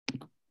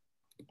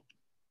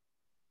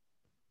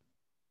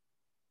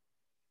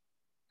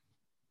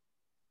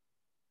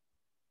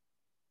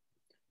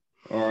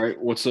All right,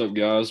 what's up,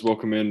 guys?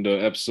 Welcome into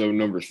episode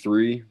number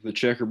 3, the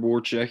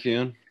Checkerboard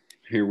Check-In.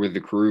 Here with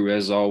the crew,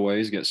 as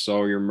always, got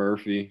Sawyer,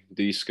 Murphy,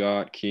 D.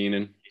 Scott,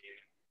 Keenan,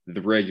 the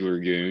regular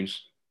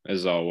goons,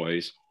 as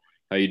always.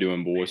 How you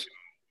doing, boys?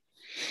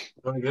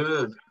 Doing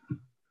good.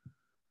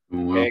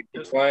 Well,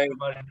 Just like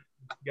everybody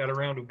got a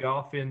round of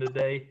golf in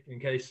today, in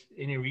case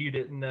any of you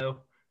didn't know.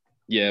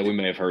 Yeah, we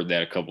may have heard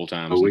that a couple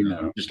times. Oh, we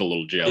know. Just a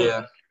little jealous.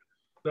 Yeah.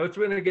 So it's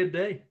been a good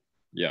day.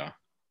 Yeah.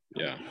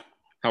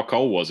 How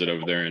cold was it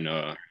over there in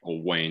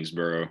old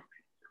Waynesboro?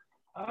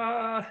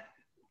 Not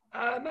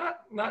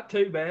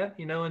too bad,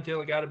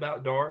 until it got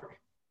about dark.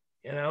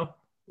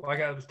 Like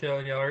I was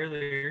telling y'all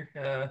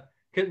earlier,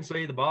 couldn't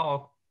see the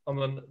ball on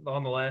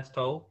the last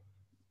hole.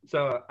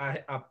 So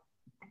I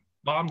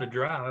bombed a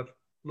drive,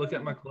 looked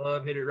at my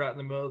club, hit it right in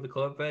the middle of the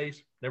club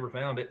face, never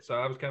found it. So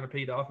I was kind of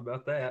peed off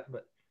about that,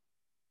 but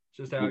it's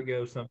just how it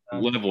goes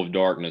sometimes. Level of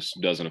darkness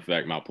doesn't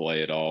affect my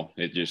play at all.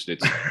 It's just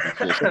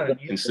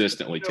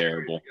consistently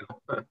terrible.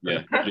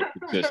 Yeah, just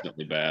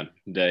consistently bad.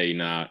 Day,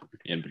 night,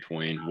 in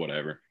between,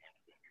 whatever.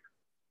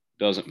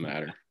 Doesn't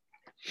matter.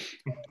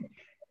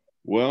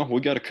 Well,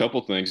 we got a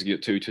couple things to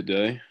get to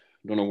today.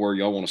 Don't know where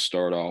y'all want to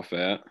start off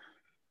at.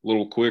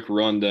 Little quick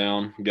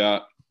rundown.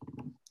 Got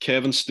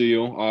Kevin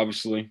Steele,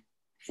 obviously,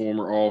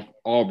 former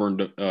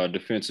Auburn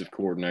defensive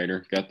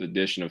coordinator. Got the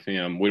addition of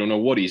him. We don't know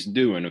what he's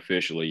doing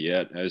officially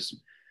yet, as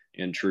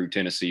in true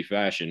Tennessee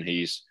fashion.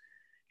 He's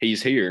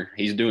here.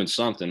 He's doing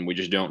something. We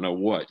just don't know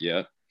what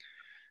yet.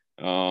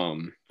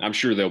 I'm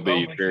sure they'll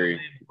be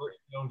very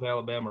 – Jones,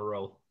 Alabama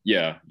role.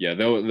 Yeah.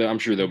 I'm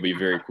sure they'll be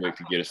very quick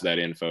to get us that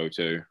info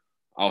too.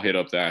 I'll hit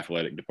up the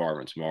athletic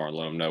department tomorrow and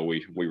let them know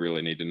we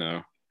really need to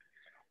know.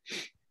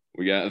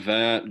 We got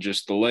that.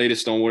 Just the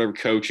latest on whatever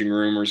coaching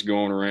rumors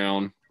going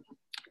around.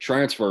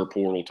 Transfer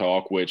portal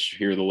talk, which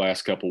here the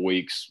last couple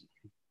weeks,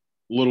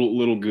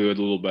 little good,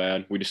 little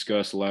bad. We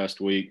discussed last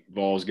week.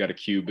 Vol's got a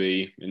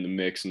QB in the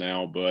mix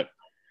now, but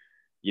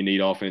you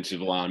need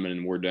offensive linemen,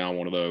 and we're down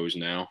one of those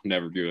now.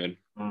 Never good.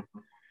 Mm-hmm.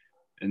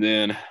 And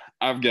then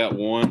I've got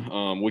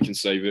one. We can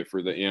save it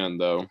for the end,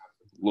 though. A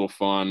little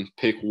fun.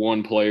 Pick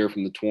one player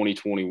from the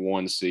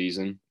 2021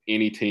 season,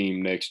 any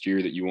team next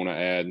year that you want to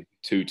add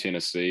to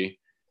Tennessee.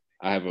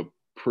 I have a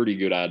pretty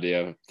good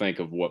idea, think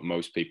of what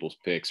most people's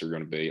picks are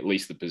going to be, at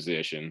least the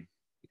position.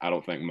 I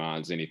don't think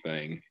mine's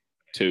anything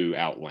too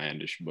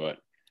outlandish, but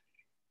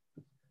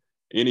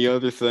any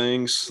other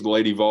things? The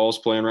Lady Vols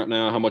playing right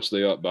now. How much are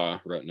they up by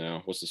right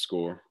now? What's the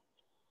score?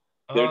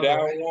 they're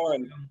down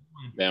one.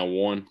 Down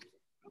one.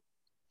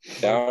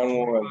 Down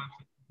one.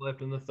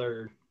 Left in the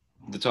third.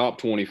 The top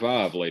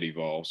 25 Lady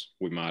Vols,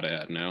 we might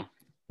add now.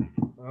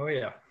 Oh,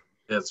 yeah.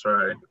 That's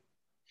right.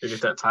 You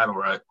get that title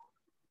right.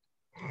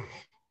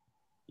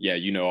 Yeah,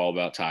 you know all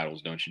about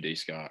titles, don't you, D.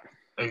 Scott?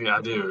 Yeah,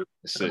 I do.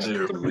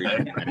 Assistant to the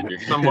regional manager.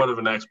 Somewhat of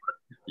an expert.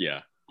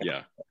 Yeah.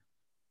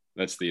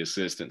 That's the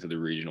assistant to the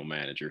regional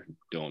manager,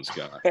 Dylan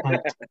Scott.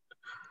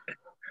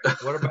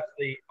 What about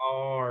the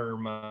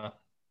arm?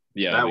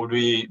 Yeah, That would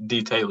be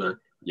D. Taylor.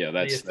 Yeah,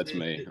 that's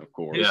me, of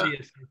course. Yeah.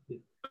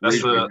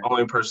 That's the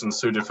only person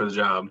suited for the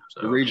job.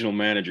 So. The regional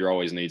manager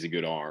always needs a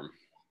good arm.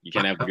 You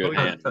can't have a good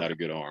hand without a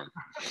good arm.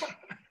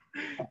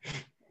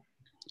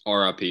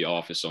 RIP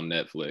Office on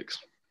Netflix.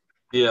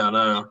 Yeah, I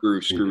know.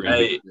 Screw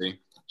Hey, NBC.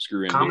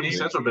 Screw Comedy NBC.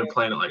 Central been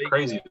playing it like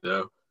crazy,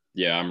 though.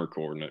 Yeah, I'm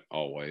recording it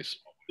always.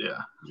 Yeah.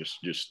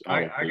 Just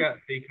I got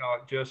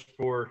Peacock just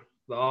for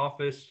The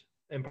Office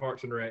and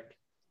Parks and Rec.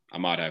 I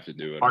might have to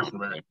do it. Parks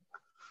and Rec.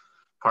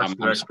 Parks and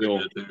Rec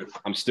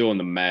I'm still in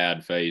the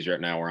mad phase right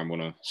now where I'm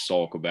going to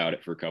sulk about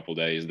it for a couple of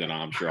days. Then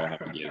I'm sure I'll have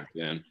to get it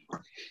then.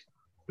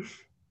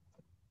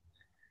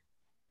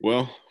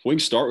 Well, we can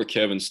start with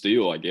Kevin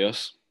Steele, I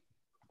guess.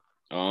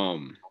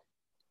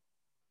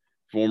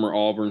 Former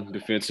Auburn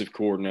defensive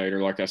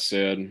coordinator, like I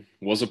said,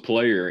 was a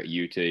player at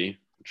UT,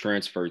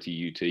 transferred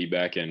to UT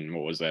back in,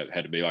 what was that?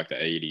 Had to be like the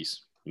 80s.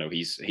 No,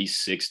 he's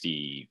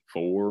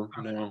 64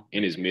 now,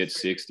 in his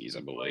mid-60s,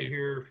 I believe.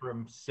 Here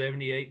from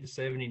 78 to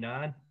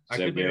 79.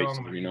 78,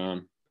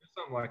 79.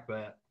 Something like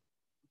that.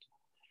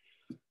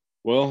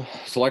 Well,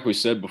 so like we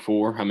said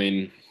before, I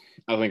mean,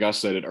 I think I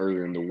said it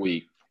earlier in the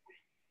week.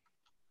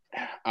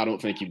 I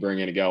don't think you bring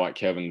in a guy like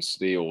Kevin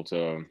Steele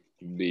to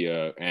be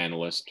an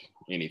analyst,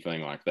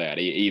 anything like that.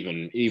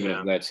 Even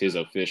if that's his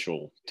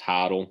official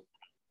title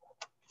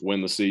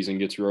when the season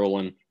gets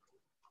rolling.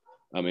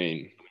 I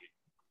mean,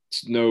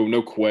 it's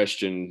no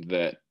question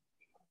that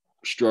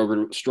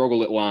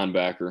struggled at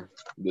linebacker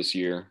this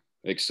year,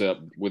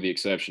 except with the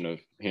exception of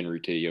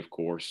Henry T, of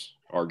course,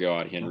 our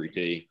god Henry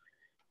T.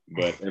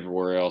 But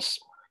everywhere else,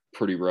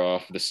 pretty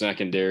rough. The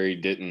secondary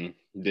didn't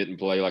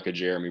play like a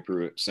Jeremy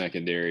Pruitt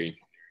secondary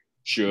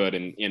should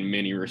in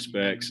many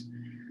respects.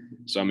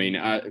 So I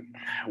mean,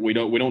 we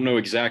don't know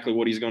exactly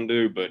what he's going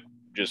to do, but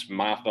just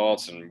my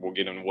thoughts, and we'll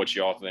get into what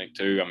y'all think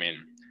too. I mean,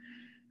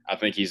 I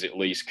think he's at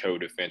least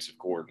co-defensive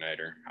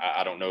coordinator.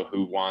 I don't know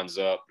who winds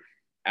up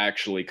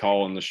actually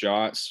calling the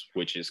shots,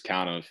 which is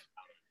kind of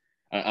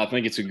 – I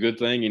think it's a good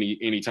thing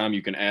anytime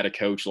you can add a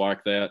coach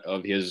like that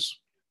of his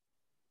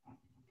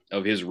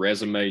of his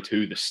resume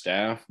to the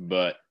staff,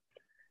 but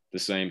at the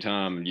same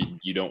time,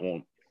 you don't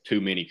want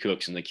too many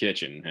cooks in the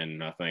kitchen,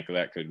 and I think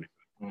that could.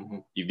 Mm-hmm.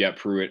 You've got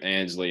Pruitt,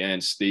 Ansley,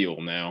 and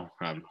Steele now.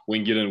 We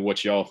can get into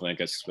what y'all think.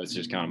 That's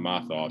just kind of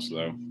my thoughts,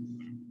 though.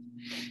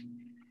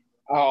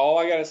 All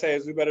I gotta say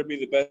is we better be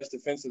the best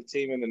defensive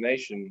team in the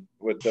nation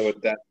with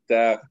that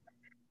staff.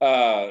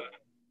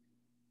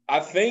 I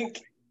think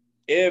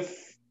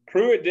if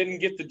Pruitt didn't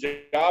get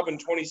the job in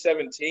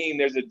 2017,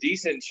 there's a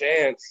decent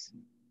chance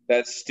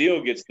that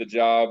Steele gets the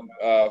job.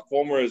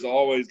 Fulmer has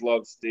always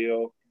loved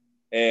Steele,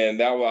 and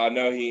I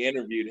know he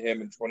interviewed him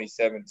in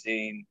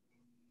 2017.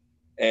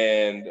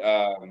 And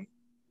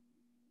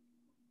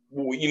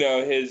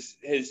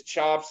his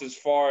chops as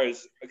far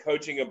as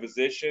coaching a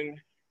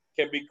position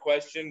can be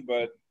questioned,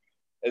 but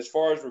as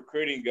far as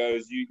recruiting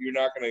goes, you're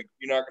not gonna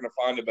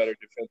find a better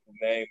defensive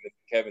name than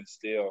Kevin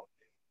Steele.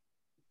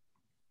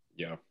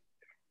 Yeah.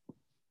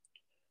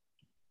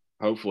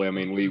 Hopefully, I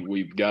mean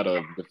we've got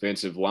a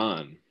defensive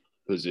line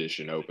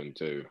position open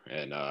too,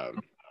 and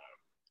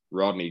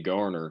Rodney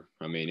Garner.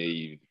 I mean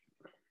he.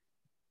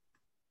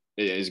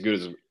 As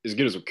good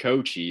as a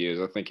coach he is,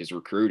 I think his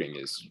recruiting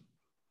is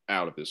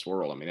out of this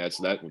world. I mean,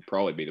 that would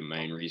probably be the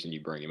main reason you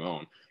bring him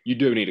on. You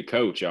do need a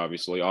coach,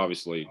 obviously.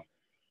 Obviously,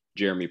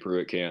 Jeremy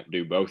Pruitt can't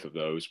do both of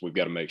those. We've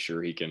got to make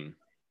sure he can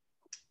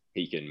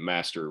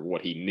master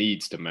what he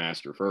needs to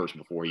master first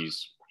before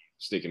he's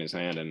sticking his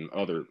hand in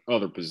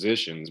other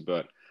positions.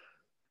 But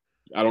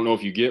I don't know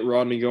if you get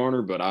Rodney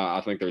Garner, but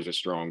I think there's a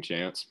strong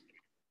chance.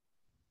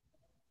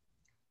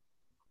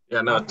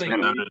 Yeah, no, I think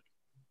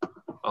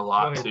a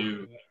lot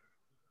too.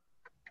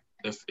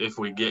 If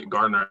we get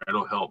Gardner,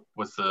 it'll help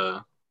with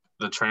the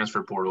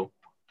transfer portal,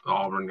 the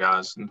Auburn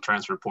guys in the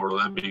transfer portal.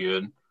 That'd be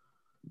good.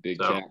 Big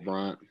Cat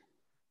Bryant.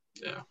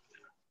 Yeah.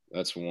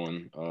 That's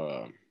one.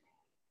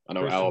 I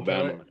know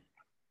Alabama,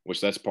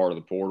 which that's part of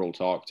the portal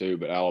talk too,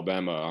 but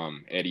Alabama,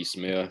 Eddie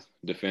Smith,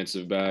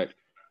 defensive back.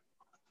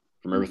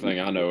 From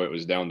everything I know, it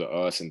was down to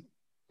us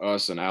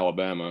and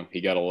Alabama. He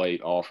got a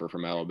late offer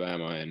from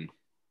Alabama, and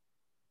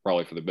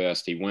probably for the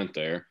best he went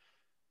there.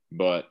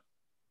 But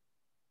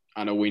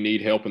I know we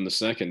need help in the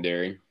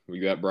secondary. We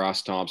got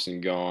Bryce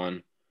Thompson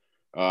gone.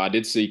 I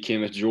did see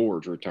Kenneth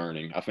George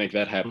returning. I think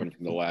that happened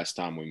from the last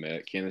time we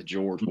met. Kenneth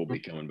George will be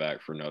coming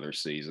back for another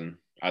season.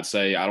 I'd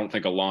say I don't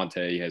think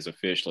Alante has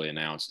officially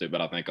announced it,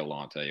 but I think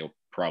Alante will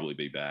probably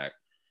be back.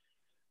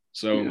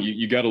 So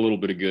you got a little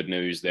bit of good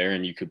news there,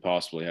 and you could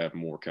possibly have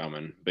more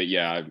coming. But,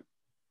 yeah,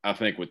 I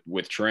think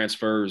with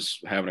transfers,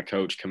 having a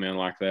coach come in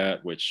like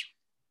that, which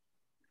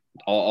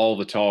all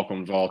the talk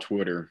on Vol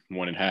Twitter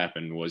when it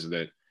happened was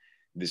that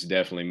this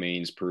definitely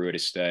means Pruitt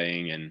is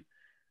staying. And,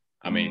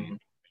 I mean,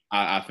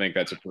 I think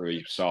that's a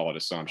pretty solid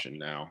assumption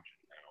now.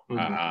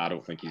 I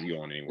don't think he's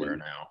going anywhere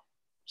now.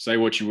 Say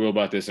what you will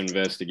about this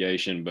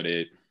investigation, but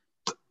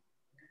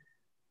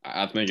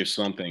I think if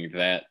something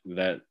that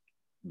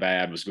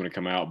bad was going to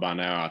come out by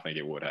now, I think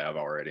it would have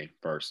already,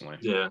 personally.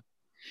 Yeah.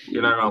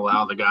 You're not going to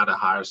allow the guy to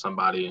hire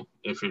somebody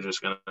if you're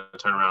just going to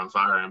turn around and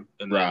fire him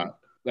and then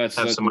have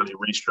somebody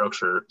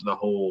restructure the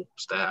whole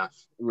staff.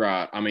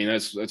 Right. I mean,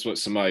 that's what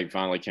somebody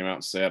finally came out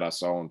and said. I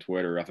saw on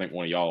Twitter. I think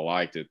one of y'all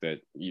liked it,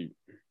 that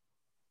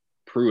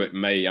Pruitt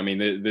may – I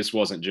mean, this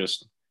wasn't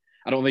just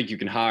 – I don't think you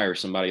can hire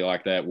somebody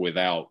like that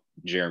without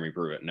Jeremy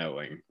Pruitt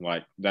knowing.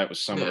 Like, that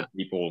was some of the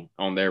people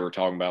on there were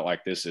talking about,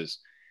 like, this is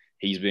 –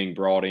 he's being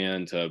brought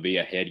in to be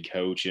a head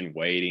coach in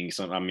waiting.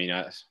 I mean,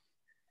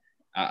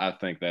 I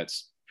think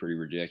that's pretty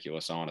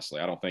ridiculous,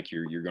 honestly. I don't think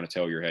you're going to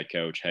tell your head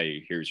coach,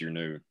 hey, here's your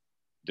new –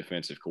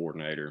 defensive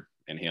coordinator,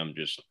 and him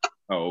just,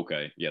 oh,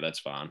 okay, yeah, that's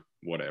fine,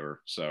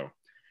 whatever. So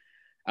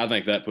I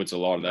think that puts a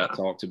lot of that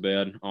talk to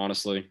bed,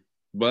 honestly.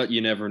 But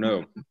you never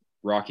know.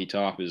 Rocky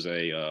Top is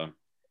a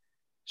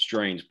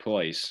strange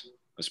place,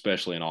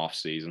 especially in off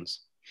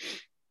seasons.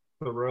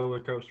 A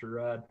roller coaster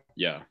ride.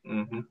 Yeah.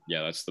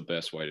 Yeah, that's the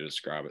best way to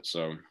describe it.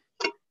 So,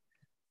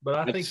 but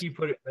I think you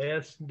put it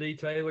best, D.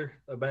 Taylor,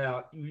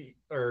 about,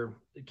 or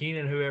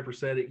Keenan, whoever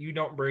said it, you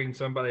don't bring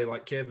somebody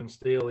like Kevin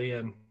Steele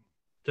in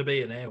to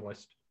be an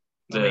analyst.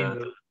 I mean,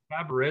 the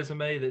type of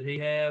resume that he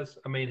has,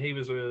 I mean, he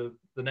was the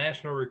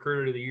National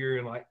Recruiter of the Year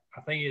in, like,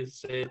 I think it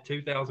said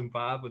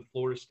 2005 with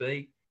Florida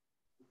State.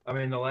 I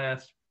mean, the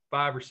last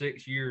 5 or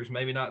 6 years,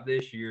 maybe not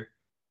this year,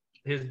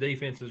 his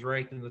defense is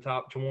ranked in the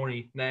top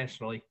 20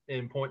 nationally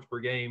in points per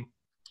game.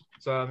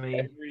 So, I mean.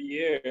 Every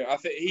year. I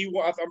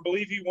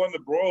believe he won the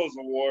Broyles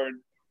Award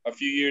a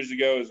few years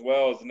ago as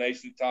well as the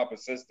nation's top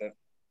assistant.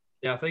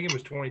 Yeah, I think it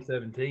was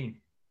 2017.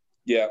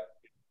 Yeah.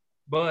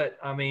 But,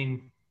 I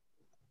mean,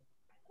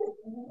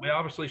 we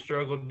obviously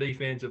struggled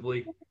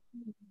defensively.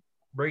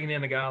 Bringing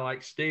in a guy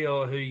like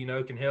Steele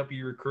who, can help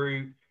you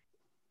recruit.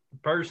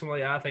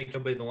 Personally, I think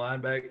he'll be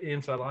the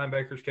inside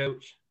linebackers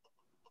coach.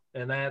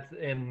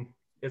 And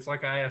it's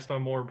like I asked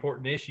on more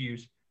important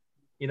issues.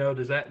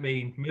 Does that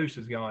mean Moose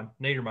is gone,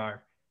 Niedermeyer?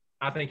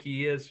 I think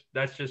he is.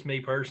 That's just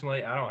me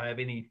personally. I don't have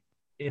any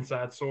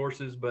inside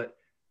sources. But,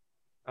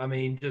 I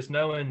mean, just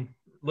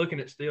looking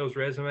at Steele's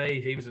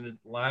resume, he was a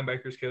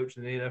linebackers coach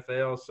in the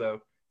NFL.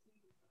 So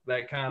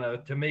that kind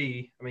of, to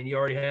me, I mean, you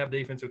already have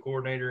defensive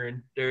coordinator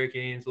and Derek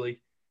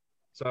Ansley.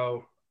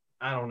 So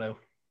I don't know.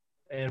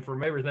 And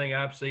from everything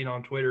I've seen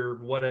on Twitter,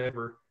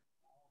 whatever,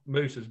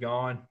 Moose is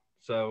gone.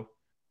 So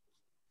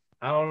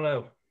I don't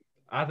know.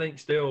 I think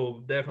Steele will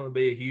definitely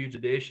be a huge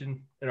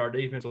addition, and our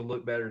defense will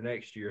look better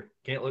next year.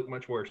 Can't look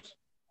much worse.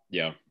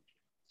 Yeah.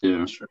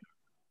 Yeah.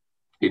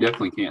 He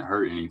definitely can't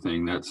hurt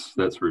anything. That's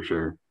for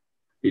sure.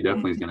 He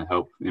definitely is going to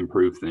help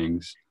improve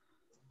things.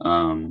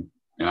 And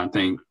I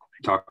think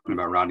talking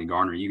about Rodney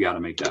Garner, you got to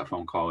make that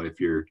phone call if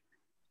you're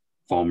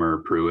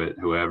Fulmer, Pruitt,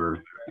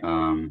 whoever,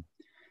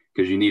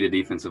 because you need a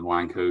defensive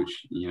line coach.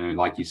 You know,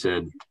 like you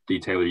said, D.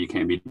 Taylor, you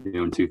can't be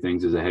doing two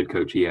things as a head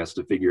coach. He has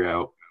to figure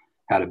out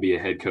how to be a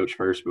head coach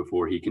first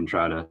before he can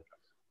try to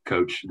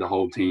coach the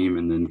whole team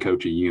and then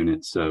coach a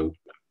unit. So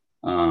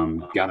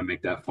got to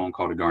make that phone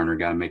call to Garner,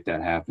 got to make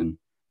that happen,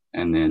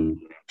 and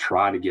then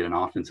try to get an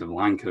offensive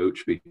line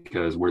coach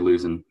because we're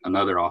losing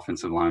another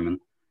offensive lineman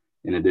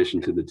in addition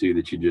to the two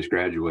that you just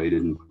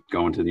graduated and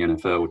going to the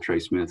NFL with Trey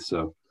Smith.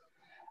 So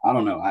I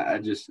don't know. I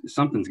just,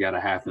 something's got to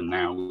happen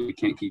now. We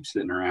can't keep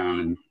sitting around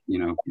and, you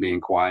know,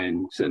 being quiet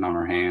and sitting on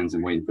our hands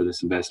and waiting for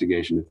this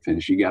investigation to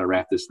finish. You got to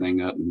wrap this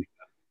thing up and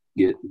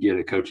get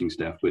a coaching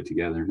staff put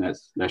together.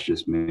 That's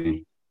just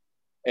me.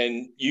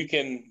 And you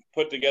can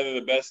put together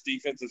the best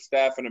defensive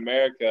staff in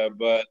America,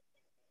 but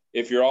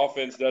if your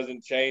offense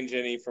doesn't change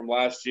any from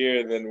last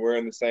year, then we're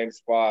in the same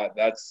spot.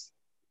 That's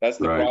the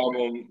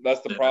problem.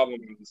 That's the problem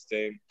with this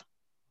team.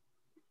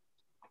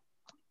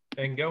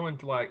 And going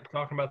to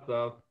talking about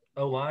the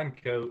O-line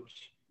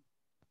coach,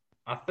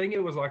 I think it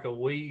was like a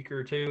week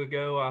or two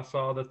ago, I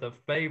saw that the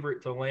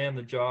favorite to land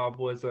the job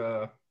was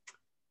I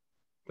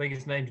think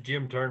his name's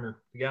Jim Turner,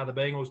 the guy the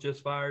Bengals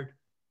just fired.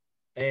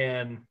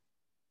 And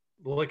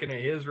looking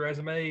at his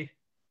resume,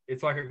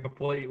 it's like a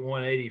complete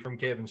 180 from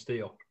Kevin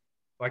Steele.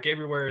 Like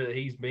everywhere that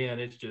he's been,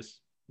 it's just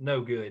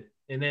no good.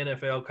 In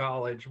NFL,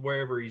 college,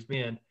 wherever he's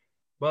been.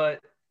 But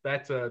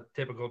that's a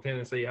typical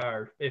Tennessee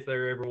hire, if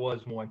there ever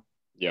was one.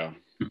 Yeah.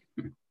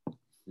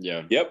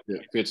 Yeah. Yep.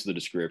 It fits the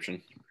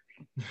description.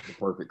 The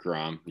perfect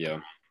crime. Yeah.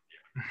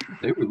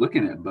 They were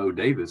looking at Bo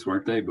Davis,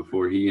 weren't they,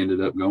 before he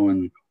ended up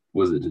going,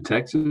 was it to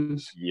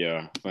Texas?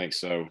 Yeah, I think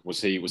so. Was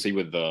he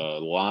with the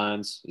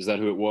Lions? Is that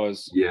who it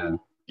was? Yeah.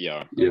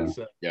 Yeah. Yeah.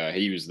 So, Yeah,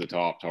 he was the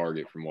top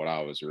target from what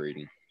I was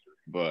reading.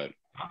 But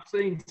I've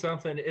seen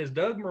something. Is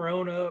Doug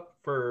Marrone up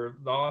for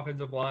the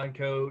offensive line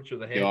coach or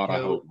the head God, coach?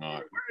 I hope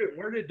not.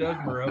 Where did Doug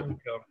Marrone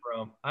come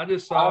from? I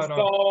just saw it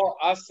on.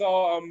 I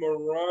saw a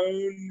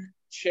Marrone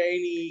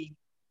Chaney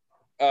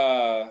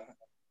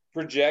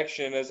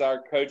projection as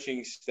our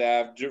coaching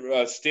staff.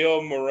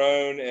 Steele,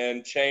 Marrone,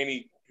 and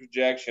Chaney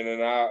projection,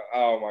 and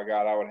oh my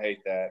God, I would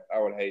hate that. I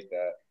would hate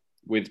that.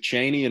 With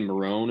Chaney and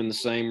Marrone in the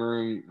same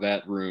room,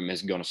 that room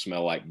is going to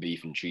smell like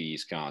beef and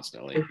cheese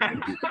constantly.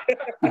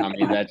 I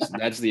mean,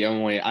 that's the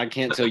only – I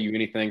can't tell you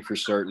anything for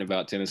certain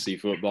about Tennessee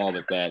football,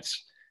 but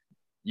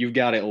you've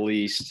got at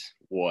least,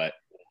 what,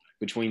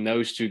 between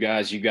those two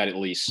guys, you've got at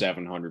least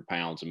 700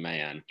 pounds a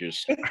man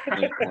just in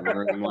a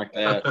room like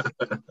that.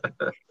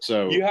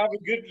 So you have a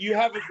good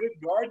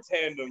guard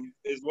tandem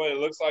is what it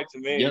looks like to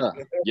me.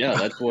 Yeah,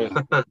 that's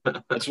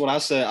what I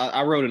said.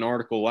 I wrote an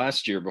article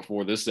last year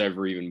before this I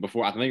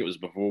think it was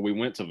before we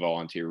went to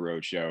Volunteer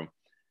Roadshow.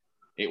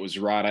 It was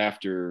right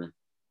after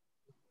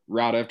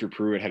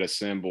Pruitt had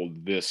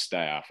assembled this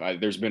staff.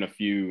 There's been a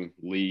few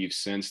leaves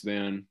since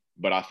then,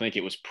 but I think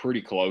it was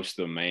pretty close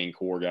to the main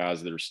core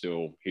guys that are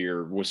still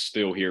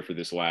here for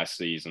this last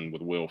season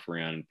with Will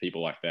Friend and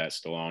people like that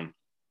still on.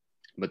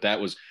 But that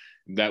was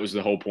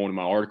the whole point of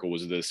my article,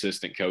 was the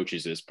assistant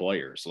coaches as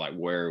players. Like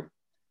where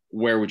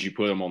would you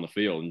put them on the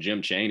field? And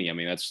Jim Chaney, I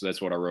mean,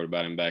 that's what I wrote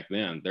about him back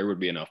then. There would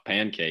be enough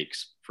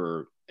pancakes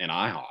for an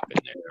IHOP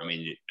in there. I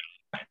mean,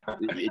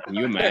 can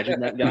you imagine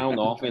that guy on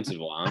the offensive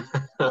line?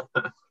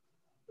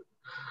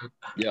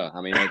 Yeah,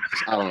 I mean, I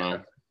don't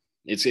know.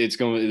 It's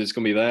gonna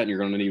be that, and you're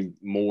gonna need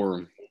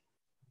more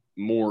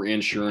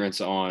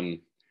insurance on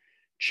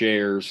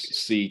chairs,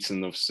 seats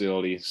in the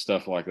facility,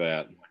 stuff like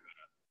that.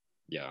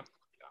 Yeah,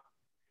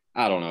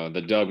 I don't know,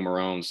 the Doug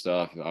Marrone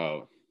stuff.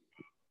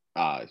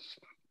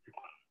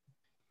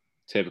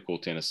 Typical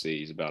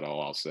Tennessee is about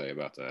all I'll say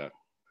about that.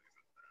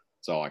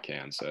 That's all I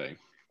can say.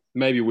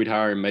 Maybe we'd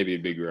hire him. Maybe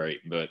it'd be great,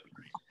 but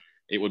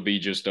it would be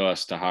just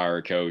us to hire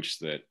a coach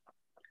that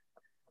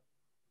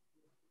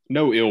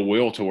no ill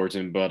will towards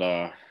him, but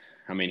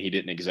I mean, he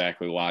didn't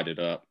exactly light it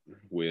up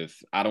with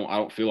 – I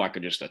don't feel like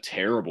just a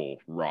terrible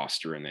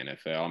roster in the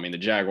NFL. I mean, the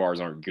Jaguars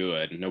aren't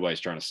good. Nobody's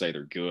trying to say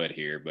they're good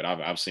here, but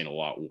I've seen a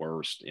lot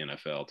worse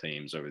NFL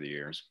teams over the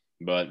years.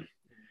 But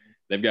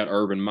they've got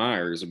Urban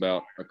Myers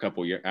about a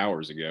couple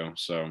hours ago,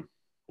 so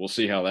we'll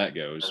see how that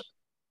goes.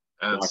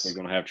 I think they're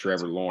going to have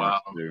Trevor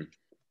Lawrence too.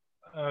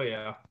 Oh,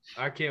 yeah.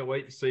 I can't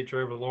wait to see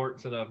Trevor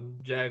Lawrence in a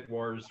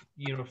Jaguars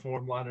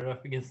uniform lining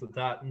up against the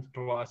Titans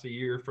twice a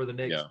year for the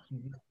next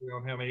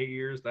how many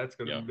years. That's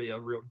going to be a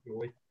real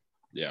joy.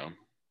 Yeah.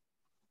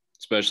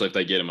 Especially if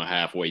they get him a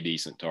halfway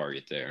decent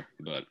target there.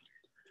 But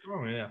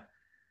oh, yeah.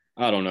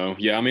 I don't know.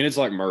 Yeah, I mean, it's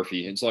like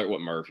Murphy. It's like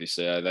what Murphy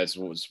said. That's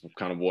what's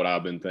kind of what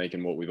I've been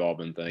thinking, what we've all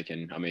been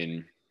thinking. I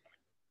mean,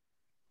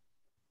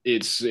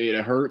 it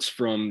hurts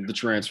from the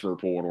transfer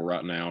portal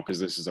right now because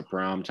this is a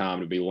prime time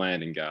to be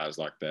landing guys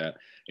like that.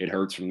 It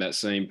hurts from that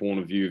same point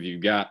of view if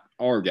you've got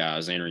our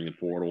guys entering the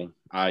portal,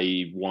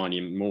 i.e.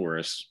 Wanya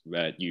Morris,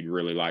 that you'd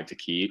really like to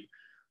keep.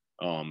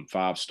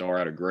 5-star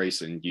out of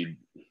Grayson.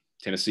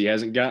 Tennessee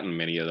hasn't gotten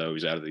many of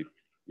those out of the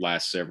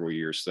last several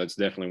years. So that's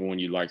definitely one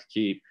you'd like to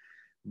keep.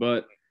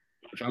 But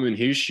if I'm in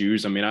his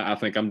shoes, I mean, I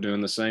think I'm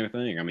doing the same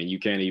thing. I mean, you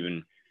can't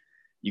even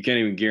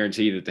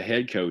guarantee that the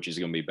head coach is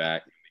going to be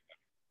back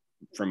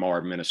from our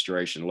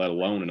administration, let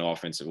alone an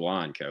offensive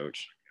line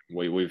coach.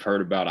 We've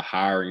heard about a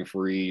hiring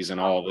freeze and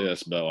all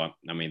this, but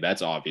I mean,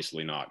 that's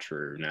obviously not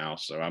true now.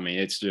 So, I mean,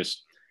 it's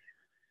just,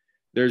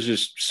 there's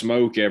just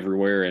smoke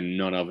everywhere and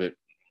none of it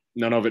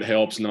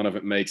helps. None of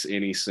it makes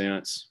any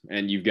sense.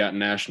 And you've got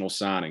National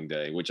Signing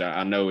Day, which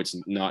I know it's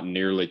not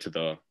nearly to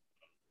the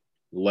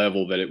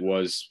level that it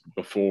was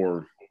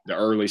before the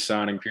early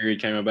signing period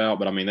came about.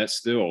 But I mean, that's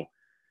still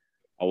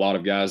a lot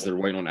of guys that are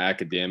waiting on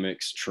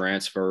academics,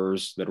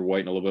 transfers that are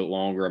waiting a little bit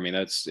longer. I mean,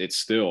 it's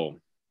still,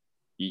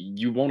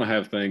 you want to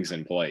have things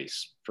in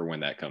place for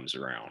when that comes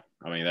around.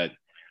 I mean,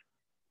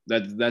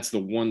 that's the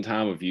one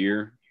time of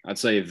year. I'd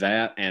say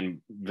that and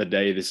the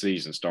day the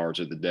season starts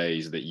are the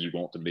days that you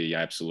want to be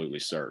absolutely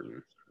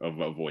certain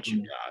of what you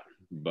got.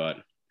 But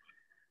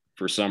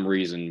for some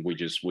reason,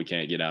 we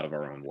can't get out of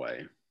our own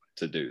way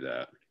to do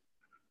that.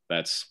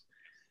 That's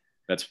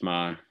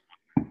my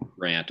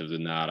rant of the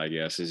night, I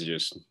guess, is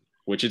just,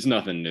 which it's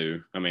nothing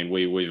new. I mean,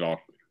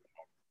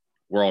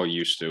 we're all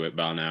used to it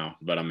by now,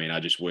 but I mean, I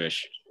just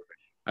wish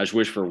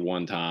for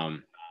one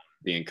time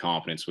the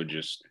incompetence would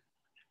just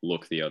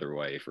look the other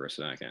way for a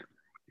second.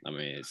 I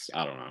mean,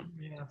 I don't know.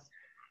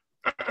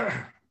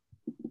 Yeah.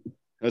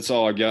 That's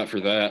all I got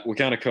for that. We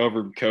kind of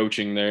covered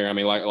coaching there. I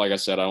mean, like I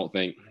said, I don't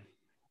think,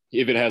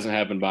 if it hasn't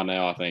happened by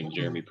now, I think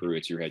Jeremy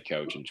Pruitt's your head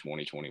coach in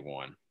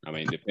 2021. I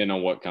mean, depending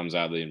on what comes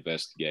out of the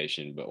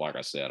investigation. But like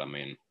I said, I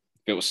mean, if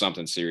it was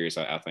something serious,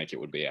 I think it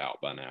would be out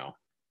by now.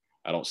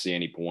 I don't see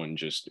any point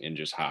in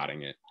just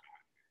hiding it.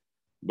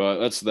 But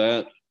that's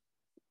that.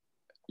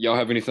 Y'all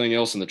have anything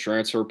else in the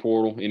transfer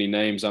portal? Any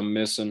names I'm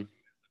missing?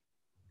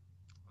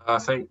 I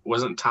think,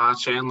 wasn't Ty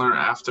Chandler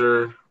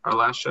after our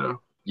last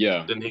show?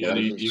 Yeah. Didn't he go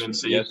to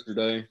UNC?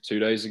 Yesterday, 2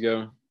 days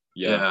ago?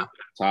 Yeah.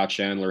 Ty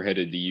Chandler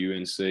headed to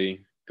UNC.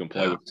 Can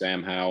play with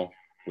Sam Howell,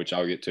 which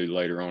I'll get to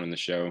later on in the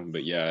show.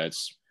 But, yeah,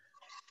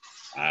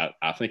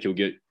 I think he'll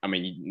get – I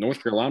mean,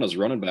 North Carolina's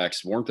running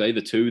backs, weren't they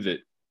the two that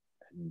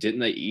 – didn't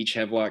they each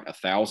have like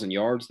 1,000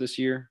 yards this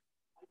year?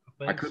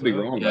 I could be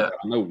wrong. Yeah.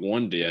 I know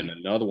one did, and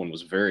another one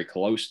was very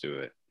close to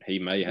it. He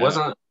may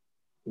have.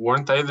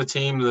 Weren't they the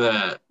team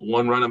that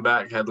one running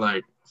back had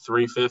like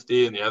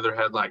 350 and the other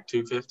had like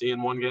 250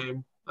 in one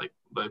game? Like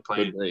they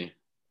played. Could be.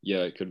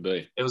 Yeah, it could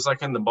be. It was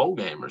like in the bowl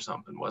game or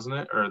something, wasn't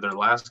it? Or their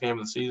last game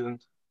of the season?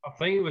 I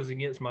think it was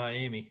against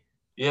Miami.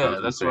 Yeah,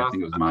 that's what I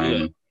think it was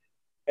Miami.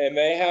 And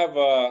they have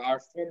our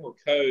former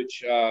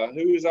coach,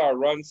 who is our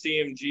run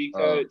CMG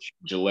coach?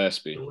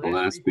 Gillespie.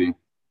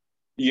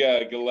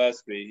 Yeah,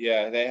 Gillespie.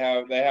 Yeah, they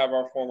have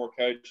our former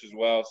coach as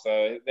well.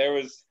 So there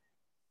was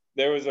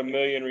a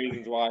million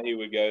reasons why he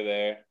would go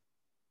there.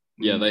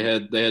 Yeah, they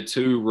had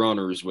two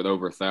runners with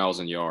over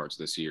 1,000 yards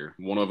this year.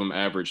 One of them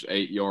averaged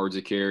 8 yards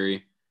a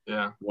carry.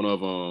 Yeah. One of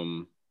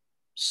them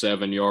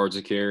 7 yards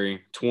a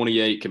carry.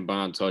 28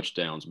 combined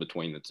touchdowns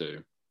between the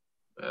two.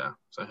 Yeah,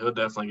 so he'll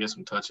definitely get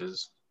some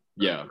touches.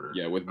 Yeah,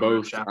 with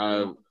both.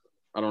 I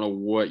don't know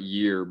what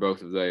year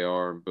both of they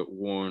are, but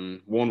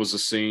one was a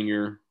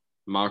senior,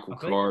 Michael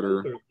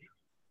Carter,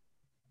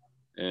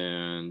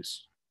 and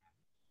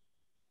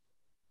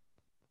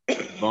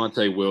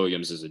Vontae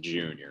Williams is a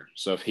junior.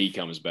 So if he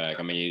comes back,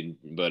 I mean,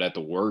 but at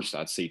the worst,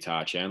 I'd see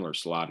Ty Chandler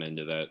sliding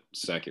into that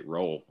second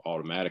role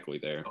automatically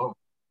there. Oh,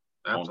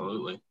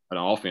 absolutely. An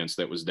offense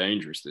that was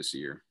dangerous this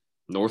year.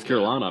 North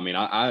Carolina, I mean,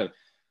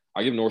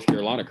 I give North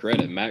Carolina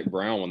credit. Mac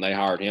Brown, when they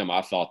hired him,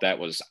 I thought that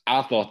was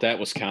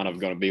kind of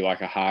going to be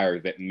like a hire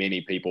that many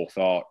people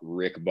thought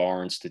Rick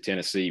Barnes to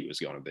Tennessee was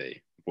going to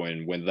be.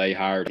 When they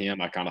hired him,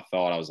 I kind of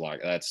thought, I was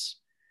like, that's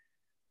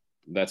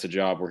a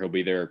job where he'll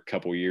be there a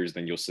couple years,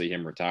 then you'll see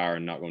him retire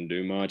and not going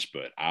to do much.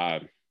 But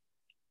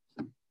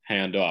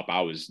hand up,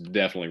 I was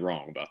definitely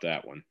wrong about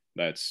that one.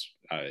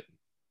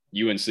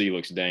 UNC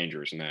looks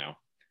dangerous now.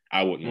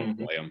 I wouldn't want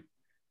to play them.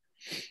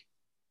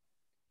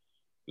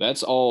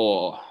 That's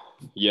all.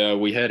 Yeah,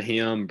 we had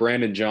him,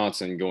 Brandon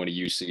Johnson, going to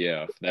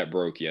UCF. That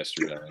broke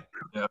yesterday.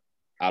 Yep.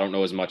 I don't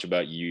know as much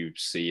about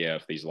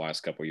UCF these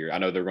last couple of years. I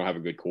know they're going to have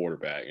a good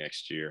quarterback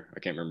next year. I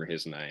can't remember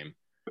his name.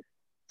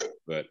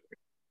 But,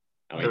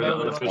 I mean,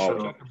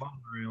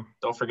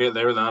 don't forget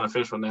they were the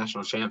unofficial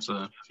national champs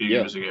a few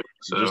years ago.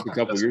 So just a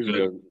couple years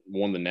ago,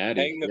 won the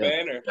Natty. Hang the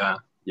banner.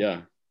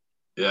 Yeah.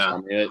 So, I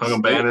mean, hung a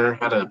banner,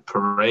 had a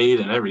parade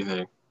and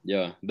everything.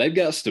 Yeah. They've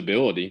got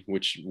stability,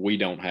 which we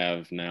don't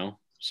have now.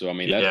 So, I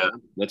mean,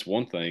 that's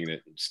one thing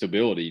that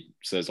stability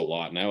says a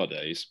lot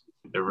nowadays.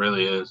 It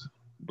really is.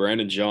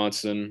 Brandon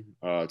Johnson,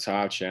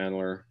 Ty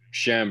Chandler,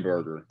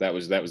 Schamberger. That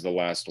was the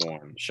last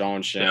one.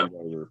 Sean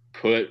Schamberger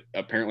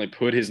apparently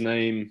put his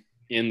name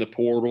in the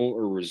portal,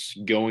 or was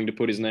going to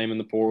put his name in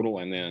the portal,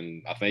 and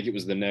then I think it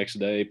was the next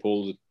day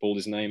pulled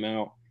his name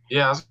out.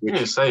 Yeah, I was going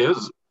to say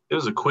it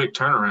was a quick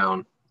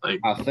turnaround. Like,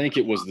 I think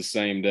it was the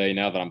same day.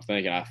 Now that I'm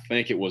thinking, I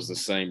think it was the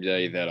same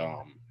day that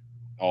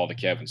all the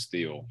Kevin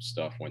Steele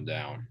stuff went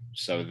down.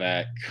 So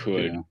that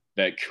could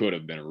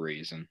have been a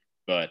reason.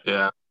 But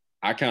yeah,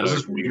 I kind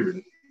of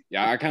weird.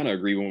 Yeah, I kind of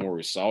agree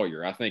with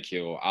Sawyer. I think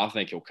he'll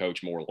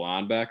coach more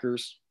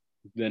linebackers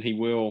than he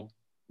will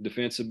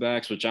defensive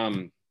backs, which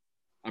I'm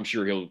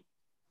sure he'll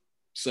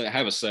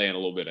have a say in a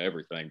little bit of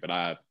everything. But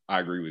I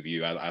agree with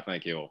you. I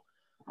think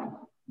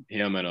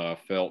him and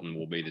Felton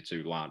will be the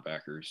two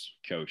linebackers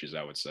coaches,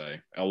 I would say,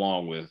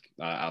 along with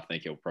I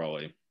think he'll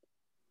probably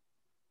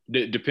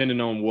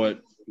depending on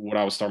what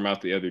I was talking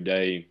about the other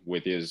day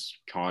with his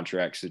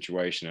contract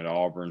situation at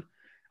Auburn.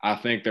 I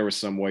think there was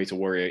some way to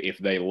where if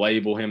they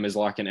label him as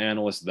like an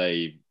analyst,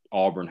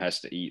 Auburn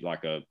has to eat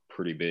like a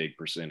pretty big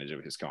percentage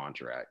of his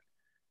contract.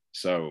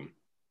 So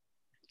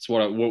it's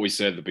what we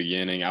said at the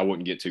beginning. I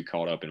wouldn't get too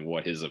caught up in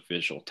what his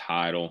official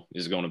title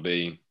is going to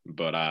be,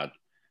 but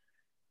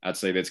I'd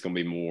say that's going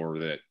to be more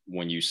that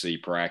when you see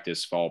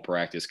fall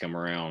practice come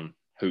around,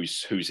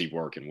 who's he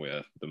working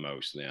with the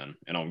most then,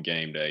 and on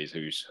game days,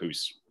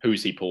 who's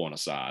he pulling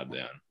aside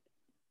then?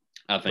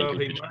 I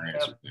think he might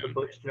have the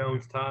Butch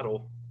Jones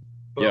title,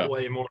 but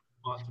way more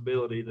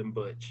responsibility than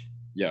Butch.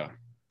 Yeah,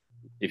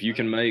 if you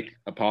can make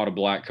a pot of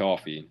black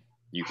coffee,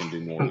 you can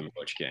do more than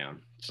Butch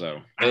can. So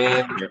I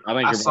think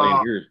everybody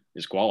here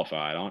is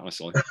qualified,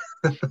 honestly.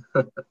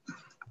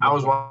 I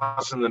was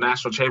watching the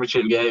national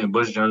championship game, and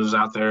Butch Jones was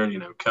out there,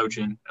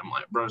 coaching. I'm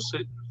like, bro,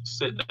 sit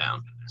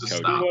down. Just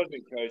stop. He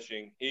wasn't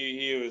coaching.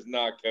 He was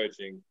not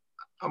coaching.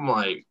 I'm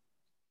like,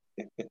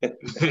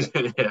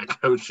 yeah,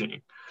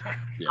 coaching.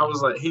 Yeah. I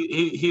was like,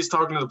 he's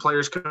talking to the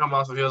players coming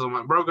off the field. I'm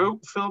like, bro, go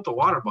fill up the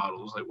water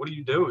bottles. Like, what are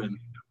you doing?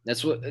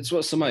 That's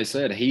what somebody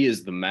said. He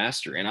is the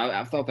master, and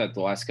I thought that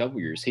the last couple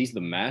of years, he's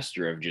the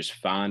master of just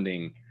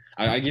finding.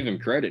 I give him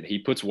credit. He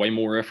puts way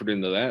more effort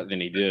into that than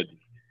he did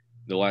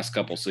the last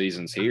couple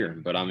seasons here.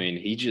 But I mean,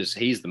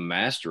 he's the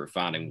master of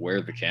finding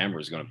where the camera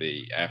is going to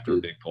be after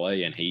a big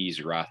play, and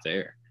he's right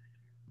there.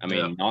 I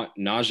mean,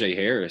 Najee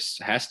Harris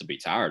has to be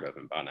tired of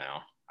him by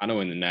now. I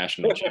know in the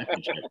national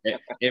championship,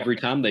 every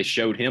time they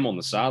showed him on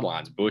the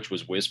sidelines, Butch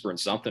was whispering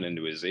something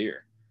into his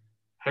ear.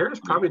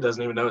 Harris probably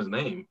doesn't even know his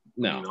name.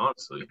 No, I mean,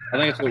 honestly, I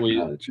think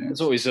that's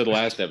what we said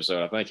last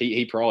episode. I think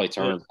he probably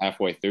turned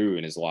halfway through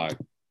and is like,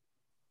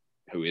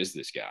 "Who is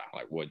this guy?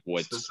 Like, why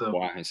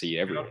is he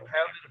everywhere?" How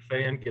did a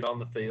fan get on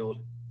the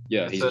field?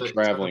 Yeah, he's a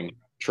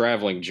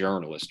traveling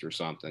journalist or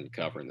something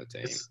covering the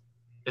team.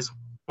 It's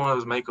one of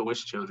those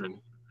Make-A-Wish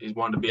children. He's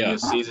wanted to be a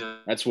season.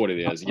 That's what it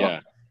is.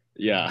 Yeah.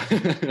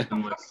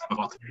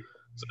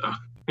 So.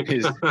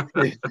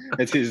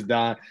 That's his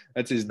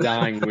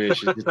dying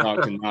wish is to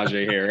talk to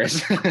Najee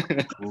Harris.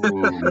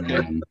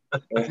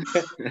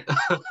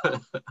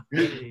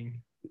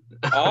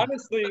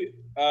 Honestly,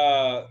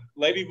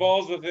 Lady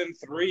Vols within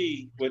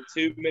 3 with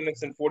 2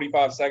 minutes and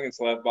 45 seconds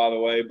left, by the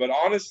way. But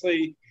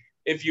honestly,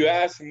 if you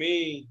ask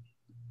me,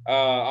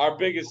 our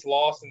biggest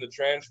loss in the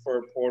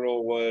transfer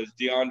portal was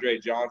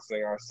DeAndre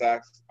Johnson,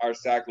 our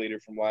sack leader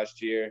from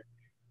last year.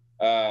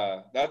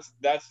 That's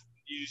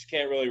you just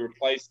can't really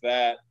replace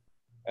that.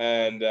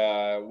 And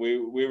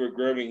we were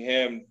grooming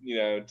him,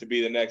 to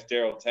be the next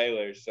Darrell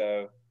Taylor.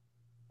 So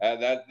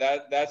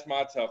that's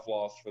my tough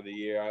loss for the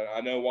year.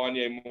 I know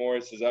Wanya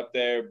Morris is up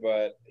there,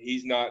 but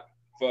he's not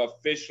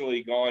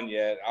officially gone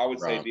yet. I would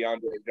say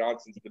DeAndre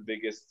Johnson's the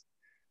biggest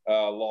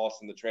loss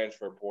in the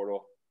transfer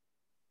portal.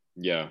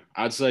 Yeah,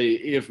 I'd say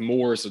if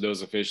Morris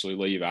does officially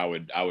leave, I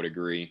would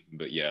agree.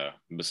 But yeah,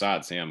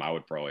 besides him, I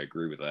would probably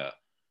agree with that.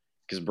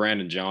 Because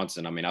Brandon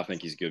Johnson, I mean, I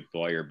think he's a good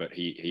player, but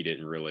he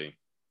didn't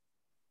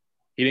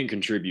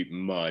contribute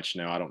much.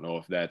 Now, I don't know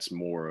if that's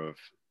more of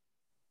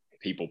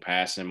people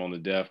pass him on the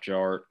depth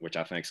chart, which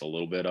I think is a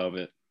little bit of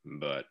it.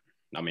 But,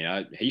 I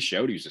mean, he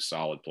showed he was a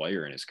solid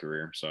player in his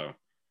career. So,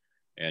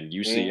 and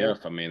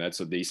UCF, I mean,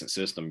 that's a decent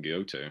system to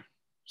go to.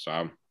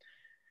 So,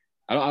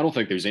 I don't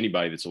think there's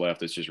anybody that's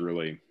left that's just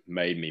really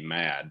made me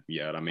mad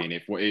yet. I mean,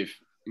 if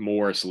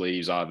Morris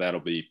leaves, that'll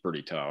be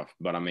pretty tough.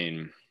 But, I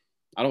mean,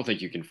 I don't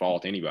think you can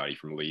fault anybody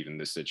from leaving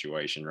this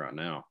situation right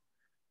now.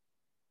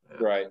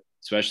 Right.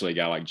 Especially a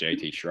guy like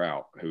JT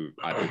Shrout, who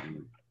I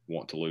didn't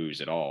want to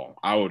lose at all.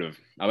 I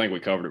think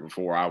we covered it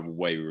before. I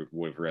would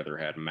have rather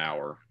had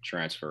Maurer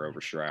transfer over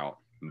Shrout,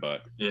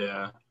 but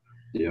yeah.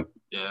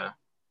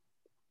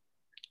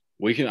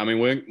 We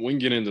can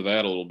get into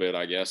that a little bit,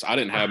 I guess. I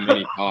didn't have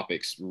many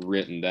topics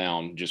written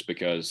down just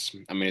because,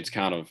 I mean, it's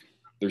kind of,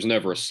 there's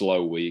never a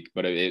slow week,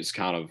 but it's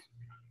kind of,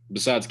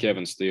 besides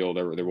Kevin Steele,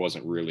 there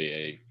wasn't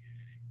really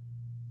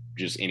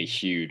just any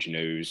huge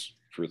news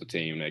for the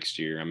team next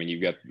year. I mean,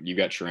 you've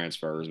got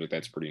transfers, but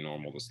that's pretty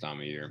normal this time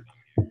of year.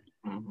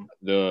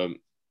 Mm-hmm.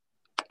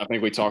 I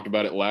think we talked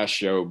about it last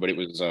show, but it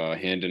was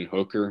Hendon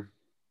Hooker.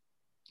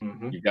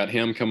 Mm-hmm. You've got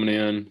him coming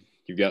in.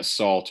 You've got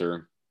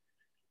Salter.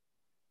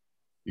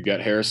 You've got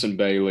Harrison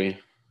Bailey.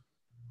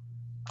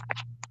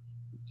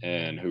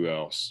 And who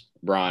else?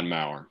 Brian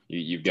Maurer.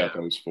 You've got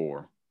those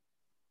four.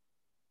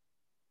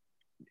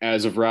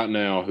 As of right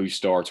now, who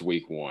starts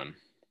week 1?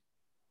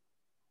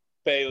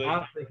 Bailey.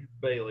 I think it's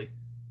Bailey.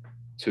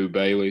 2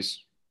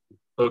 Baileys.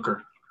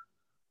 Hooker.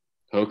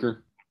 Hooker's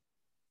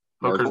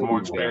more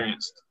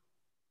experienced.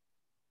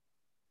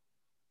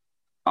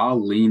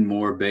 I'll lean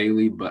more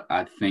Bailey, but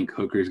I think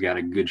Hooker's got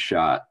a good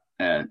shot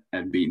at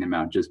beating him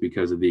out just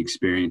because of the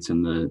experience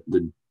and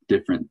the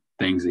different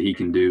things that he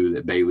can do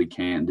that Bailey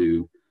can't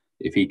do.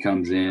 If he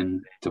comes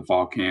in to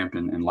fall camp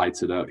and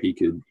lights it up, he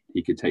could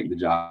take the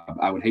job.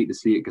 I would hate to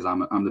see it because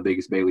I'm the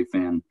biggest Bailey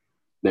fan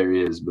there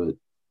is, but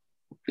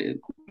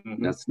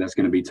that's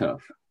going to be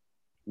tough.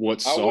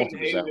 What's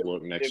Salter's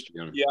outlook next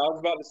year? Yeah, I was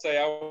about to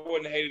say I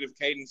wouldn't hate it if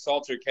Caden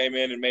Salter came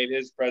in and made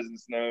his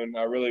presence known.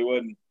 I really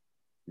wouldn't.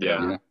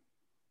 Yeah.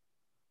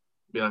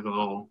 Be like a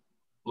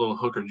little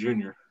Hooker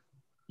Jr.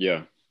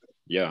 Yeah.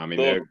 I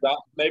mean,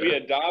 maybe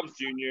a Dobbs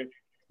Jr.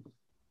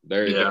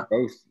 They're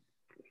both.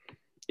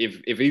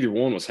 If either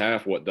one was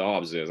half what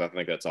Dobbs is, I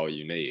think that's all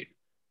you need.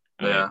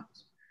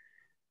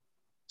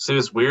 See,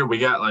 it's weird. We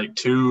got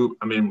two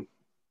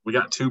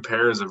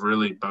pairs of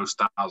really both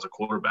styles of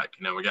quarterback.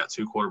 You know, we got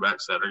 2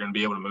 quarterbacks that are going to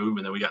be able to move,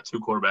 and then we got 2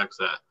 quarterbacks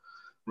that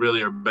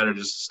really are better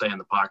just to stay in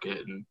the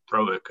pocket and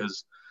throw it.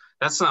 Because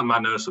that's something I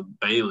noticed with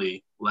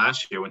Bailey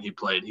last year when he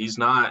played. His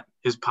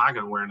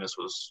pocket awareness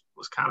was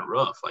kind of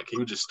rough. Like, he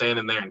would just stand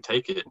in there and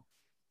take it.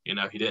 You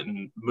know, he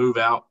didn't move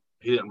out.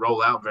 He didn't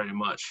roll out very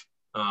much.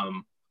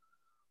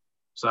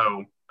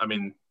 So, I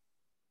mean,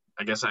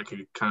 I guess I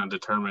could kind of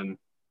determine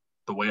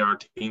the way our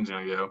team's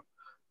going to go.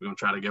 We're going to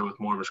try to go with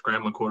more of a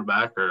scrambling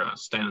quarterback or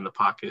stand in the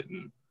pocket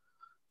and,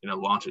 you know,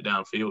 launch it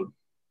downfield.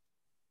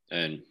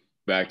 And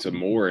back to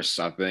Morris,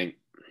 I think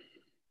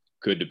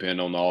could depend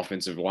on the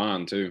offensive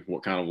line too.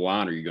 What kind of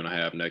line are you going to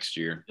have next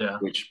year? Yeah,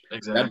 which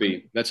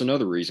exactly. That's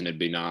another reason it'd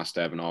be nice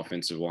to have an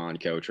offensive line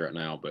coach right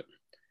now. But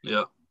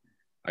yeah,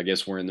 I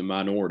guess we're in the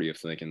minority of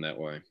thinking that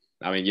way.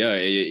 I mean, yeah,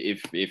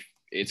 if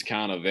it's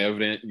kind of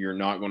evident you're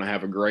not going to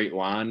have a great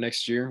line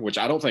next year, which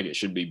I don't think it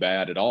should be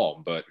bad at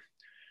all. But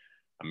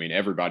I mean,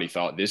 everybody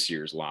thought this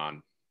year's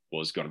line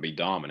was going to be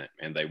dominant,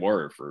 and they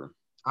were for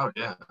a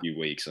few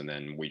weeks, and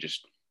then we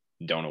just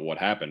don't know what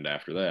happened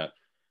after that.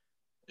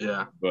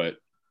 Yeah. But,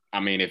 I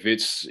mean, if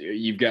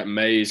you've got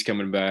Mays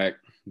coming back,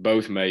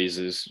 both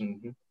Mayses,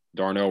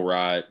 Darnell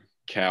Wright,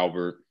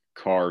 Calvert,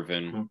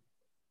 Carvin,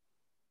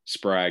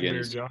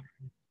 Spraggins.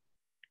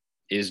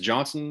 Is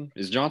Johnson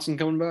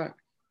coming back?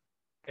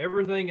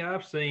 Everything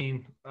I've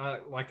seen,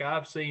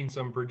 I've seen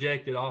some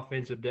projected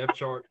offensive depth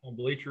chart on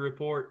Bleacher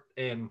Report,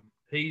 and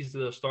he's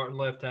the starting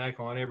left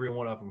tackle on every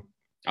one of them.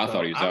 I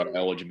thought he was out of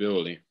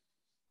eligibility.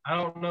 I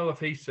don't know if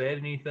he said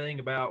anything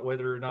about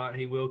whether or not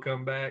he will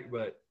come back,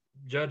 but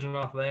judging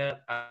off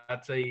that,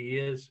 I'd say he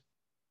is.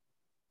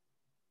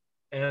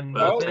 And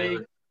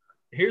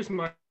here's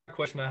my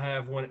question I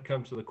have when it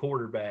comes to the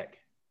quarterback.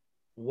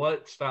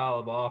 What style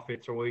of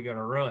offense are we going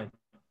to run?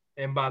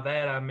 And by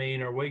that, I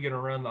mean, are we going to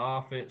run the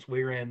offense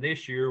we ran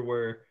this year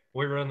where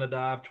we run the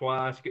dive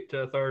twice, get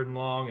to a 3rd and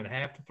long, and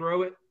have to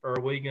throw it? Or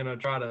are we going to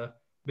try to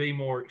be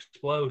more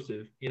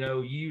explosive, you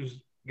know,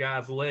 use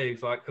guys'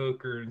 legs like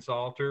Hooker and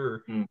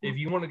Salter? Or if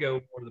you want to go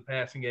more to the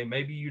passing game,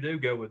 maybe you do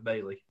go with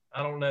Bailey.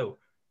 I don't know.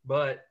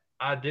 But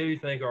I do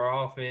think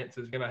our offense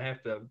is going to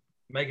have to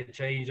make a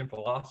change in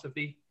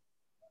philosophy.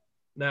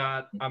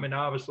 Now, I mean,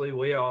 obviously,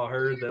 we all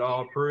heard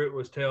that Pruitt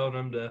was telling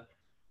them to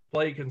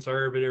play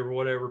conservative or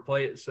whatever,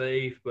 play it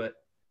safe. But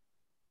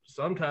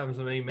sometimes,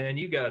 I mean, man,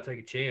 you got to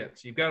take a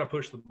chance. You've got to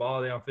push the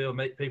ball downfield,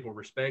 make people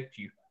respect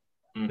you.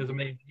 Because, I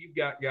mean, you've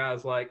got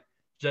guys like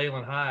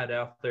Jalen Hyde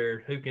out there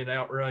who can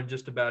outrun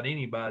just about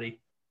anybody.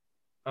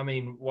 I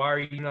mean, why are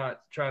you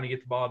not trying to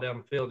get the ball down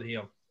the field to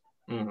him?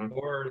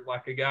 Or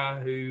like a guy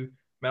who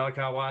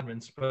Malachi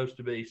Wideman's supposed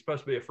to be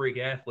a freak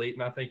athlete,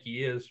 and I think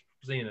he is,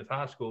 seeing his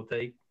high school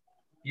tape.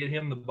 Get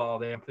him the ball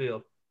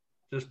downfield.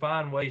 Just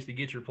find ways to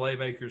get your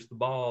playmakers the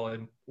ball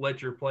and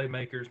let your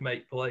playmakers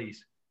make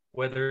plays,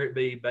 whether it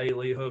be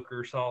Bailey,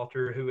 Hooker,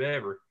 Salter,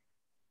 whoever.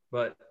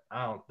 But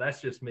that's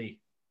just me.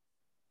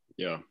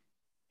 Yeah.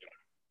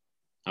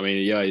 I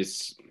mean, yeah,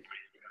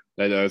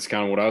 that's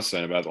kind of what I was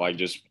saying about, like,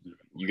 just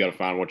you got to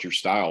find what your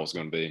style is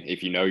going to be.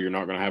 If you know you're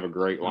not going to have a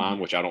great line,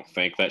 which I don't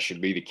think that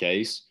should be the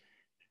case,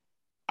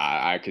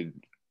 I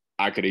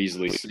could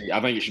easily see.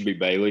 I think it should be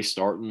Bailey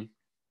starting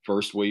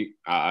first week.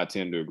 I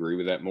tend to agree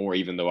with that more,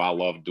 even though I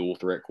love dual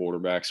threat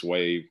quarterbacks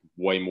way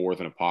more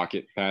than a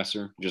pocket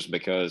passer, just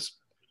because.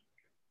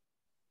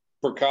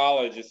 For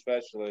college,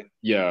 especially.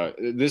 Yeah,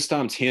 this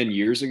time 10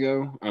 years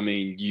ago, I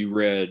mean, you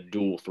read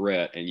dual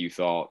threat and you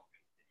thought,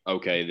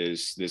 okay,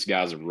 this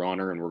guy's a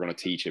runner and we're going to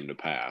teach him to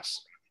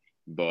pass.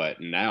 But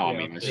now, I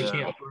mean, this is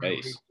not the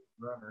case.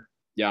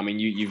 Yeah, I mean,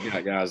 you've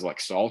got guys like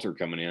Salter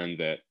coming in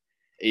that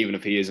even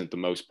if he isn't the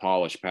most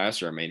polished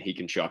passer, I mean, he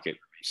can chuck it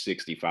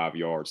 65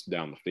 yards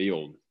down the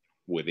field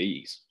with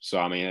ease. So,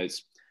 I mean,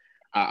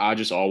 I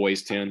just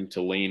always tend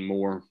to lean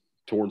more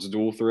towards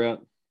dual threat.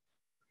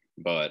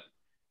 But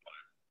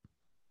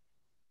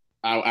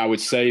I would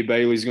say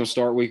Bailey's going to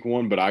start week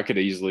 1, but I could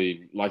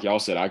easily, like y'all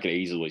said, I could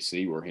easily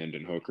see where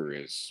Hendon Hooker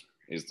is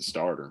the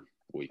starter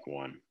week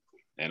 1.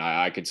 And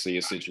I could see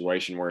a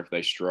situation where if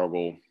they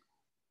struggle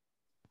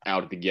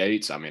out of the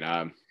gates, I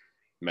mean,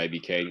 maybe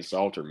Caden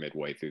Salter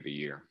midway through the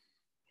year.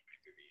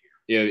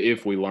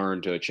 If we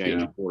learn to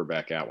change the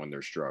quarterback out when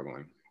they're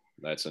struggling.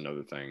 That's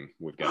another thing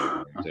we've got to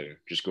learn too.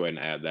 Just go ahead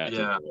and add that to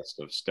the list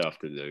of stuff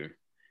to do.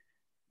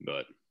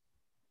 But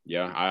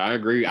yeah, I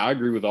agree. I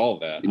agree with all of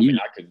that. I mean,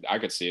 I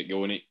could see it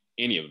going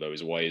any of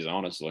those ways,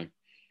 honestly.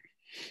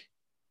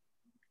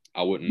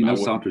 I wouldn't.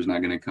 Salter's not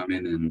going to come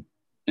in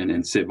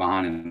and sit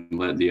behind and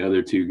let the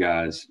other two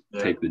guys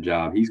take the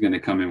job. He's going to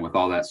come in with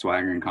all that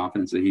swagger and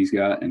confidence that he's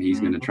got, and he's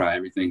going to try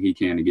everything he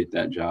can to get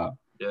that job.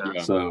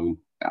 Yeah. So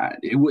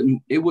it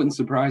wouldn't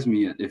surprise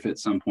me if at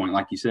some point,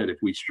 like you said, if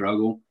we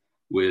struggle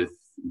with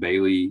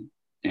Bailey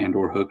and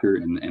or Hooker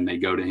and they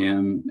go to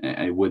him,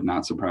 it would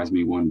not surprise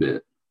me one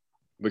bit.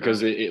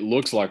 Because it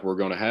looks like we're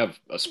going to have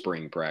a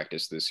spring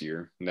practice this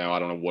year. Now, I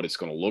don't know what it's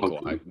going to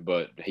look like,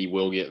 but he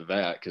will get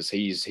that because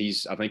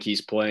I think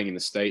he's playing in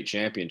the state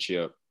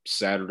championship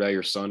Saturday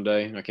or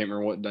Sunday. I can't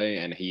remember what day.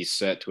 And he's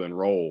set to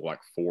enroll like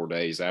 4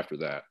 days after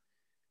that.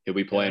 He'll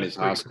be playing his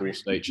high school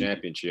state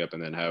championship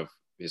and then have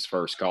his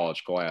first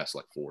college class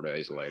like 4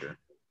 days later.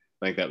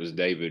 I think that was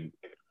David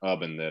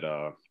Ubben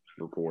that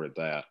reported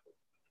that.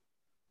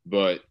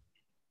 But,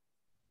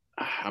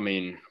 I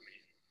mean –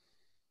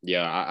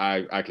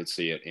 yeah, I could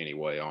see it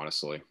anyway,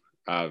 honestly.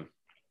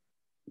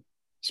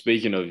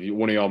 Speaking of,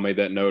 one of y'all made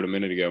that note a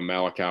minute ago,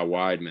 Malachi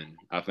Weidman.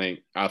 I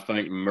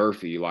think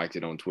Murphy liked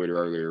it on Twitter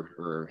earlier,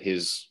 or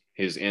his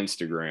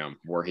Instagram,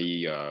 where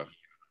he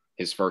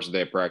his first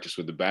day of practice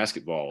with the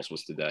basketballs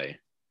was today.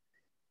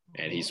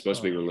 And he's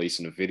supposed to be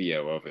releasing a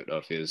video of it,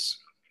 of his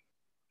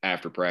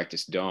after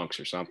practice dunks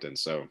or something.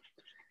 So,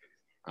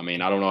 I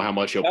mean, I don't know how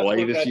much he'll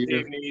play this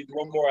year. Team needs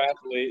one more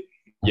athlete.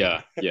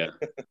 Yeah.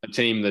 A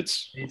team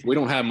we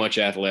don't have much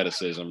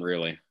athleticism,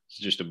 really. It's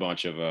just a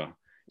bunch of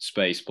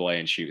space play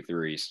and shoot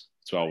threes.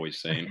 That's all we've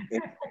seen.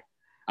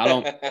 I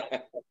don't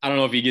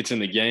know if he gets in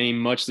the game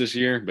much this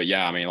year, but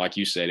yeah, I mean, like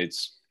you said,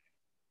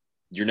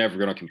 you're never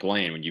going to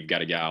complain when you've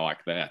got a guy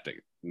like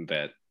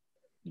that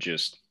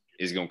just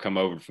is going to come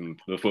over from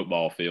the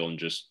football field and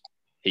just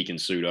he can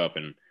suit up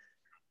and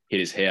hit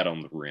his head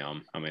on the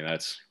rim. I mean,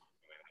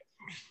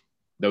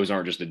 those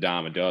aren't just a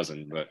dime a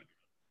dozen, but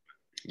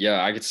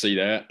yeah, I could see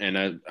that.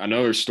 And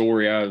another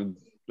story,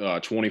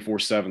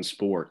 24/7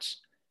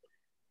 Sports,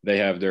 they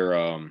have their,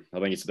 I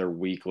think it's their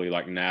weekly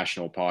like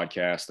national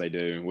podcast they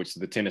do, which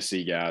the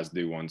Tennessee guys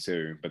do one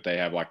too, but they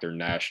have like their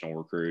national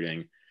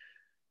recruiting.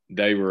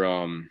 They were,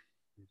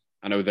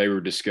 I know they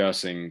were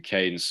discussing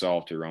Caden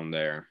Salter on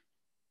there,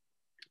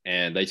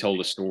 and they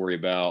told a story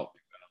about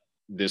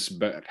this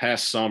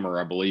past summer,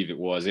 I believe it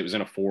was in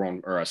a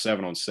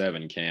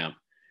 7-on-7 camp.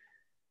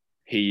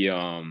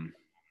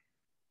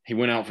 He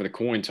went out for the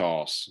coin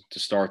toss to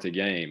start the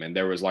game, and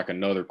there was like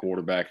another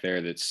quarterback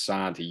there that's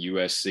signed to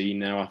USC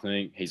now, I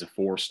think. He's a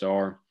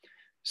 4-star.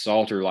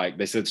 Salter, like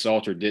they said,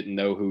 Salter didn't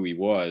know who he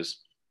was.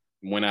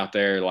 Went out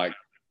there, like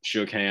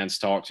shook hands,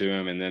 talked to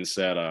him, and then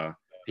said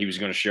he was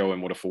going to show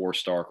him what a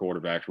 4-star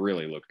quarterback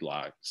really looked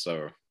like.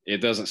 So it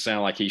doesn't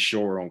sound like he's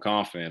short on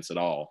confidence at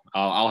all.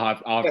 I'll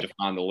have to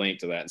find the link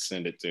to that and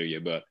send it to you.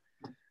 But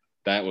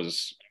that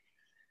was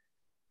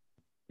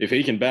 – if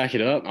he can back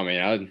it up, I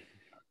mean,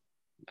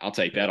 I'll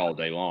take that all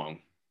day long.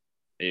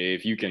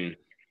 If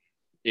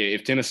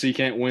Tennessee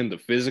can't win the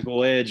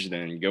physical edge,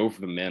 then go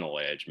for the mental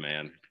edge,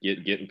 man.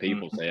 Get in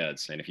people's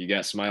heads. And if you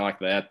got somebody like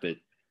that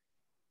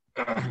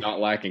not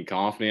lacking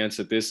confidence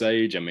at this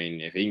age, I mean,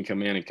 if he can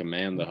come in and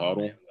command the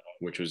huddle,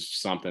 which was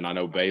something I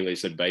know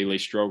Bailey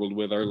struggled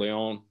with early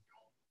on,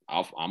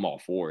 I'm all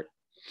for it.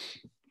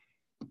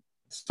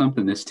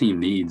 Something this team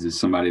needs is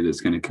somebody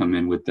that's going to come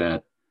in with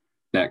that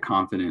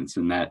confidence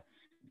and that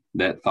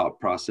thought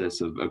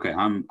process of, okay,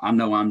 I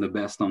know I'm the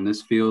best on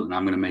this field and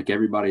I'm going to make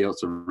everybody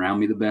else around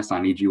me the best.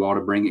 I need you all to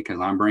bring it because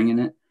I'm bringing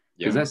it.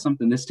 Because that's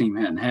something this team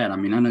hadn't had. I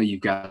mean, I know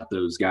you've got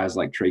those guys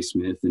like Trey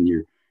Smith and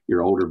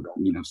your older,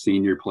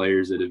 senior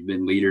players that have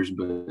been leaders,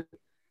 but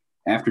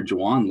after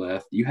Juwan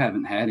left, you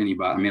haven't had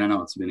anybody. I mean, I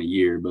know it's been a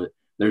year, but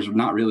there's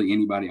not really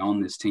anybody on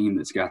this team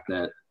that's got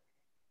that.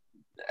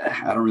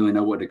 I don't really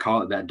know what to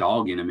call it, that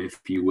dog in him, if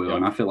you will.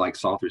 And I feel like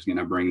Salter's going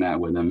to bring that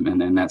with him,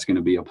 and then that's going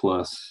to be a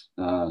plus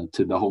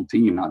to the whole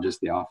team, not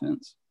just the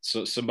offense.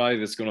 So somebody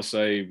that's going to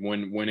say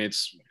when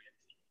it's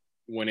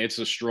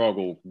a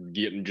struggle,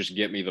 just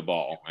get me the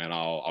ball and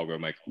I'll go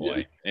make a play.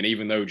 Yeah. And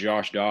even though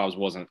Josh Dobbs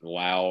wasn't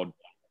loud,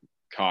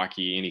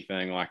 cocky,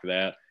 anything like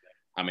that,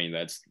 I mean,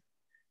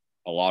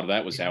 a lot of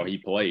that was how he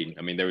played.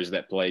 I mean, there was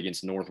that play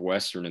against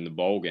Northwestern in the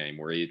bowl game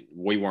where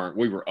we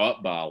were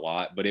up by a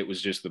lot, but it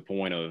was just the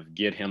point of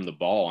get him the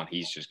ball and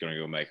he's just going to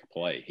go make a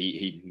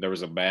play. There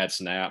was a bad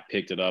snap,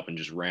 picked it up and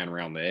just ran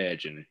around the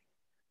edge and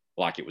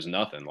like it was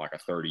nothing, like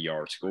a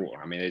 30-yard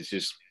score. I mean, it's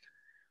just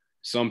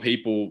some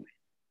people,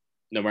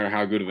 no matter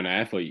how good of an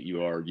athlete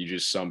you are,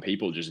 some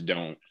people just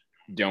don't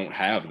don't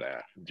have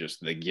that.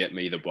 Just they get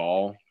me the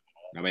ball.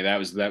 I mean, that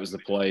was the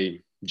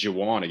play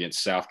Juwan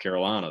against South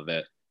Carolina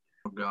that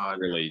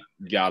really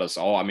got us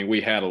all. I mean,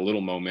 we had a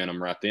little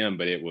momentum right then,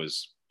 but it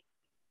was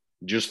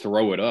just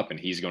throw it up and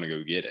he's going to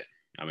go get it.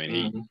 I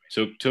mean,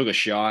 he took a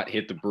shot,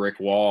 hit the brick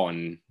wall,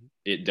 and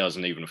it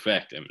doesn't even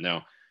affect him.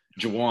 Now,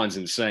 Juwan's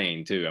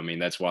insane too. I mean,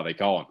 that's why they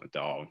call him the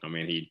dog. I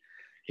mean,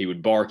 he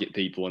would bark at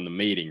people in the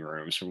meeting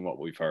rooms from what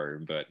we've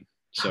heard. But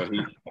so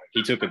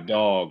he took a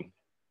dog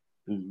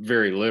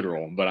very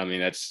literal, but I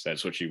mean,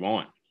 that's what you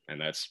want.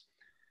 And I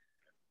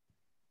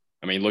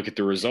mean, look at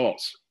the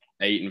results,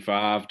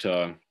 8-5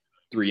 to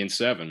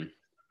 3-7.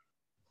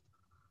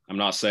 I'm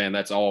not saying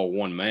that's all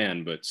one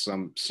man, but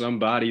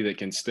somebody that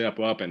can step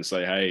up and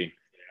say, hey,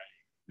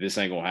 this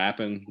ain't gonna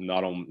happen.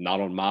 Not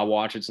on my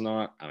watch. It's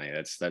not. I mean,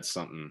 that's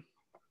something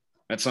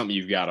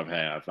you've got to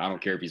have. I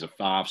don't care if he's a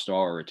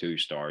 5-star or a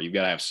 2-star. You've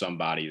got to have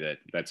somebody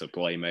that's a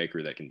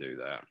playmaker that can do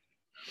that.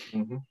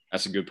 Mm-hmm.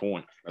 That's a good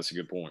point.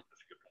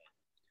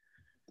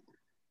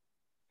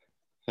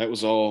 That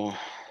was all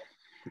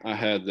I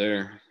had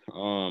there. How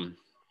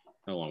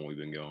long have we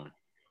been going?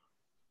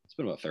 It's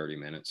been about 30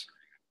 minutes.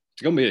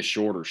 It's gonna be a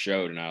shorter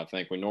show tonight. I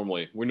think we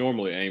normally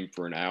aim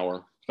for an hour.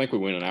 I think we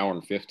went an hour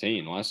and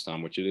 15 last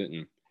time, which it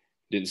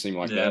didn't seem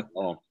like that at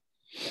all.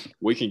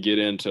 We can get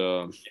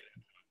into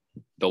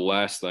the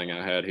last thing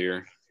I had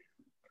here.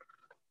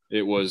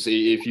 It was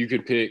if you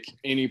could pick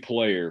any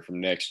player from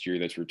next year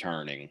that's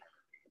returning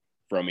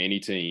from any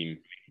team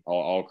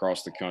all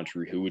across the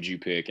country, who would you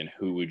pick and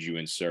who would you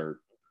insert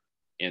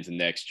into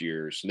next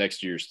year's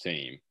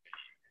team?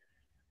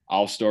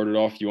 I'll start it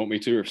off if you want me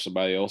to, or if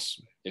somebody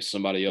else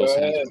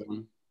has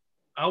one.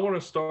 I want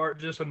to start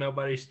just so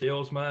nobody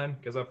steals mine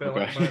because I feel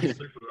like mine's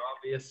super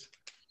obvious.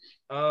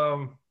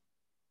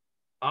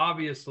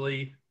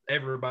 Obviously,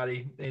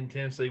 everybody in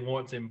Tennessee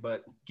wants him,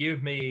 but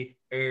give me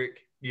Eric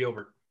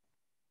Gilbert.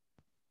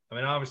 I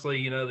mean,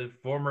 obviously, the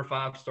former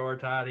 5-star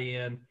tight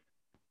end,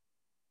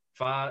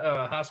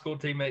 high school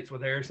teammates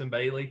with Harrison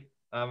Bailey.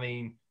 I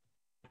mean,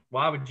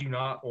 why would you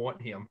not want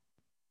him?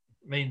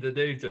 I mean, the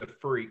dude's a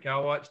freak. I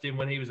watched him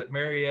when he was at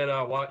Marietta.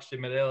 I watched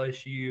him at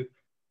LSU.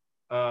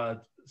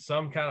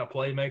 Some kind of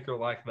playmaker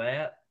like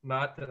that.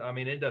 Not that, I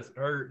mean, it doesn't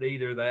hurt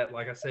either that,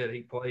 like I said,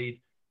 he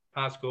played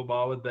high school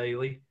ball with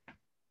Bailey.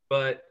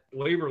 But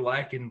we were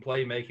lacking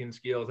playmaking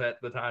skills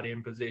at the tight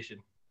end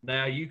position.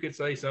 Now, you could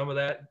say some of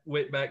that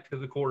went back to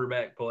the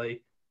quarterback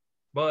play.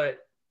 But,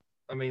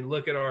 I mean,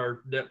 look at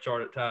our depth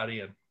chart at tight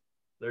end.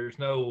 There's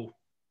no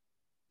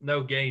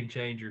game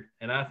changer.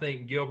 And I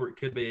think Gilbert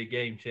could be a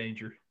game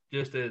changer,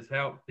 just as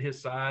how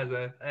his size,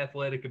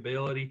 athletic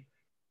ability.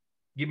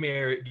 Give me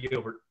Eric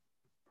Gilbert.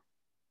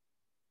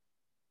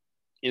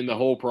 In the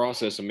whole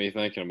process of me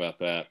thinking about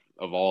that,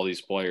 of all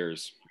these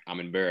players, I'm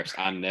embarrassed.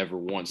 I never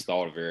once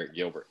thought of Eric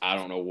Gilbert. I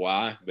don't know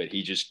why, but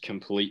he just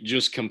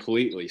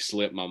completely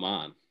slipped my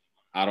mind.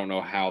 I don't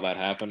know how that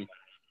happened.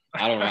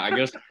 I don't know. I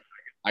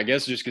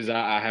guess just because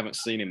I haven't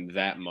seen him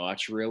that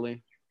much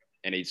really.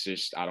 And he's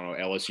just, I don't know,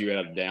 LSU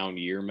had a down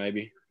year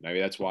maybe. Maybe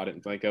that's why I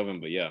didn't think of him.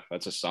 But, yeah,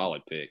 that's a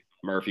solid pick.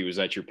 Murphy, was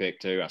that your pick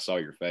too? I saw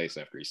your face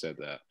after he said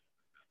that.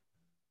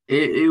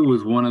 It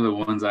was one of the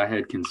ones I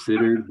had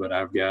considered, but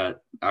I've got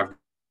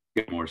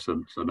more,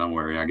 so don't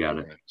worry, I got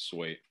it.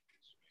 Sweet.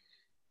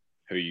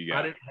 Who you got?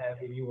 I didn't have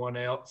anyone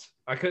else.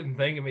 I couldn't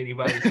think of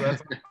anybody, so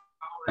that's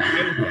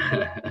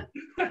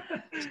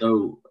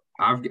So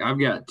I've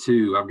got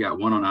two. I've got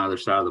one on either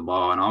side of the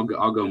ball, and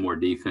I'll go more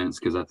defense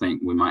because I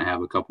think we might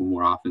have a couple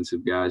more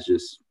offensive guys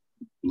just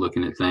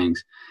looking at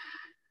things.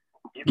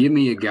 Give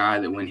me a guy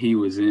that when he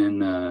was in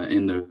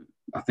the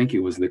I think it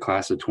was the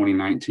class of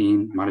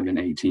 2019, might have been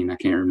 18, I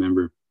can't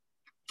remember.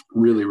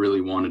 Really,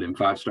 really wanted him.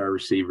 5-star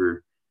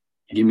receiver.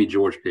 Give me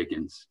George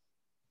Pickens.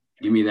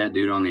 Give me that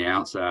dude on the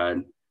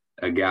outside,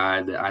 a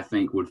guy that I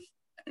think would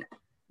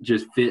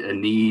just fit a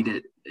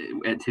need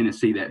at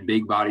Tennessee, that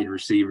big-bodied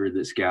receiver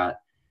that's got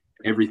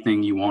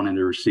everything you want in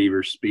a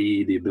receiver,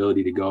 speed, the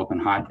ability to go up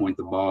and high point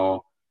the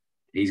ball.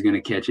 He's going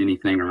to catch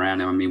anything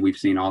around him. I mean, we've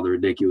seen all the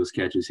ridiculous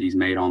catches he's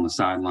made on the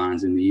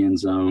sidelines in the end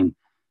zone.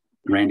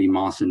 Randy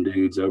Moss and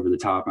dudes over the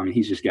top. I mean,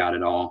 he's just got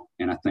it all.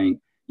 And I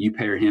think you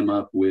pair him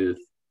up with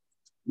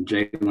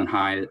Jalen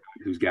Hyatt,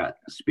 who's got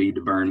speed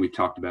to burn. We've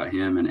talked about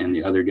him and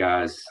the other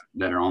guys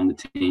that are on the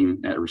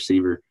team at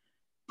receiver.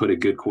 Put a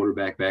good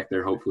quarterback back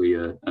there, hopefully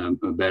a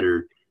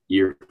better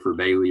year for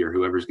Bailey or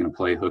whoever's going to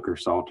play Hooker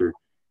Salter.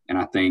 And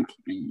I think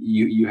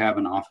you have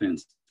an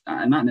offense,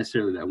 not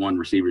necessarily that one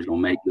receiver is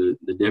going to make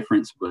the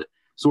difference, but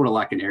sort of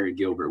like an Eric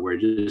Gilbert, where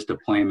just a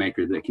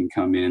playmaker that can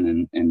come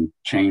in and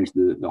change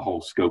the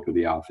whole scope of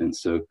the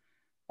offense. So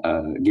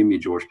give me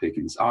George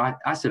Pickens. Oh,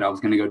 I said I was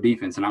going to go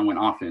defense, and I went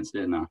offense,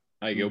 didn't I?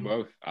 I go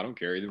both. I don't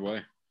care either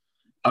way.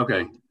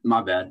 Okay,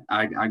 my bad.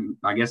 I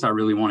guess I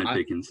really wanted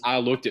Pickens. I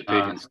looked at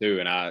Pickens too,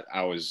 and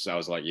I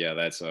was like, yeah,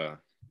 that's a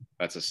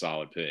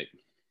solid pick.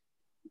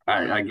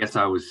 I guess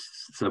I was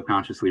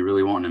subconsciously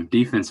really wanting him.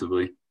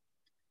 Defensively,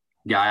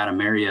 guy out of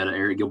Marietta,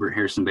 Eric Gilbert,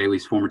 Harrison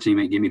Bailey's former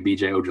teammate. Give me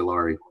B.J.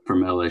 Ojulari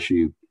from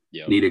LSU.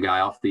 Yep. Need a guy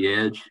off the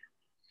edge.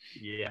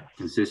 Yeah.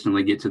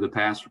 consistently get to the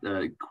pass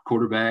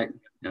quarterback.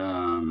 Give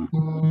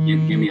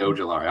me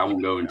Ojulari. I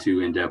won't go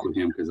into in depth with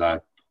him because I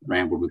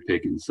rambled with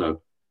Pickens.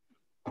 So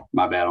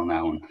my bad on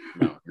that one.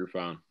 No, you're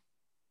fine.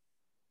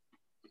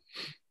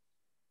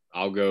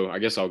 I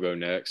guess I'll go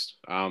next.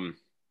 I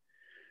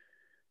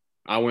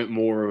went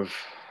more of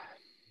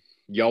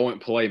y'all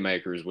went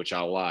playmakers, which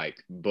I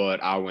like,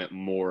 but I went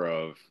more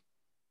of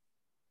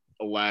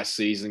last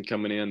season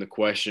coming in. The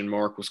question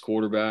mark was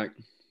quarterback.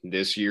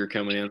 This year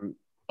coming in,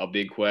 a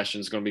big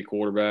question is going to be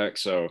quarterback.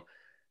 So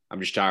I'm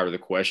just tired of the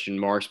question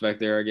marks back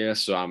there, I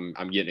guess. So I'm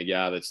getting a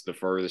guy that's the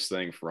furthest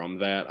thing from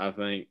that, I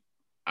think.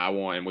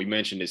 And we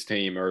mentioned his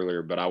team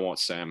earlier, but I want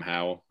Sam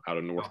Howell out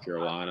of North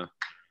Carolina.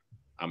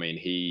 I mean,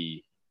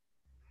 he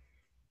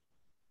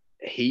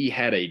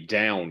had a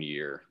down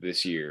year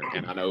this year,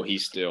 and I know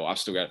I've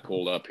still got it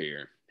pulled up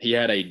here. He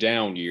had a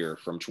down year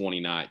from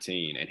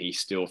 2019, and he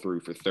still threw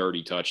for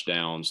 30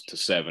 touchdowns to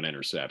 7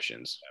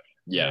 interceptions.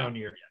 Yeah. Down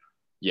year.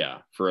 Yeah.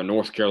 For a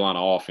North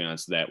Carolina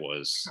offense, that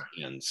was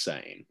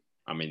insane.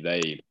 I mean,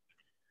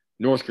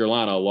 North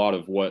Carolina, a lot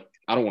of what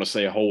 – I don't want to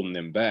say holding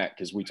them back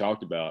because we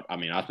talked about – I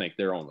mean, I think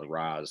they're on the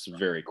rise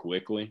very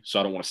quickly. So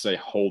I don't want to say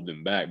hold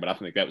them back, but I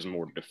think that was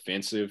more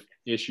defensive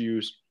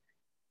issues.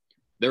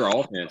 Their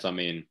offense, I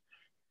mean –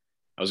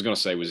 I was going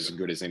to say was as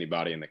good as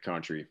anybody in the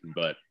country,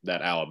 but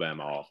that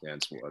Alabama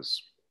offense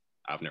was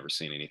 – I've never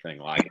seen anything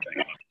like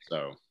it.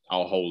 So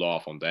I'll hold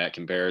off on that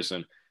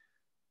comparison.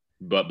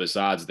 But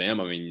besides them,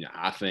 I mean,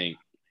 I think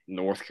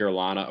North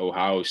Carolina,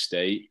 Ohio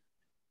State,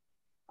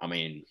 I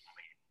mean,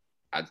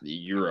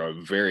 you're a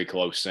very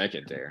close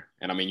second there.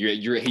 And, I mean,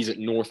 he's at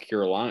North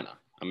Carolina.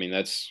 I mean,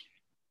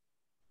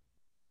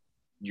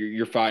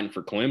 you're fighting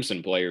for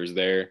Clemson players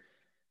there.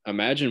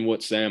 Imagine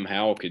what Sam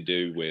Howell could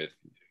do with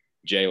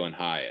Jalen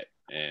Hyatt.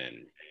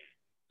 And,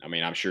 I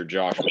mean, I'm sure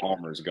Josh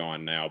Palmer's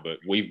gone now, but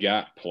we've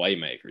got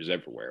playmakers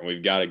everywhere.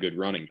 We've got a good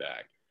running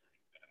back.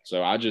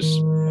 So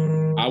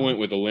I went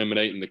with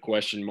eliminating the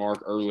question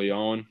mark early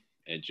on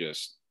and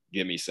just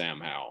give me Sam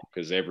Howell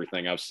because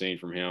everything I've seen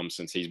from him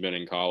since he's been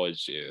in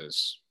college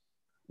is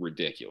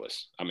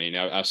ridiculous. I mean,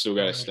 I've still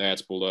got his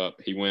stats pulled up.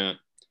 He went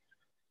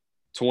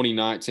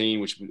 2019,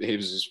 which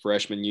was his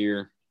freshman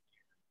year,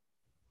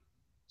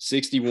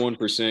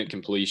 61%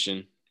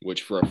 completion,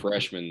 which for a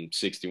freshman,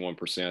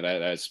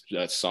 61%,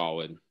 that's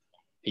solid.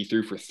 He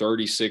threw for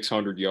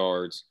 3,600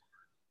 yards,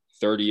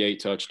 38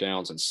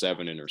 touchdowns, and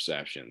 7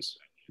 interceptions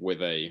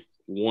with a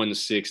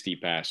 160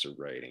 passer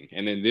rating.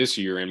 And then this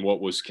year, in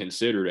what was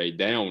considered a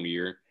down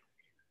year,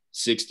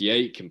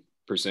 68%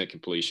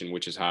 completion,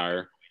 which is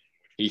higher.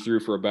 He threw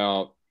for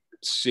about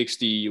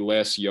 60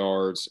 less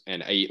yards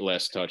and 8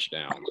 less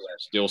touchdowns,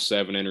 still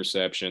 7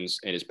 interceptions,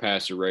 and his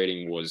passer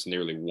rating was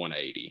nearly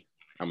 180.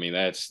 I mean,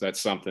 that's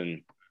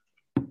something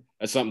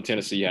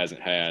Tennessee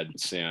hasn't had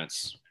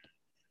since.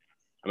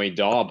 I mean,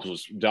 Dobbs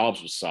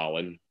was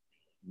solid.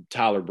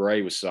 Tyler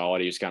Bray was solid.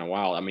 He was kind of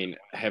wild. I mean,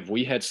 have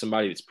we had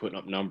somebody that's putting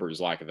up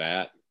numbers like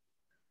that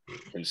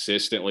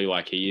consistently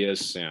like he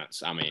is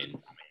since, I mean,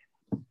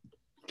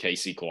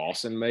 Casey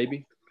Clausen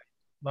maybe?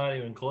 Not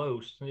even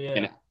close. Yeah.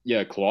 And,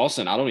 yeah,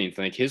 Clausen, I don't even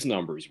think his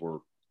numbers were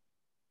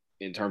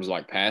in terms of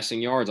like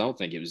passing yards. I don't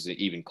think it was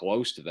even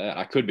close to that.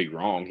 I could be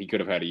wrong. He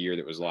could have had a year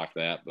that was like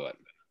that. But,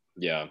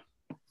 yeah.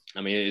 I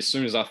mean, as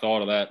soon as I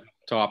thought of that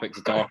topic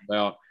to talk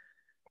about,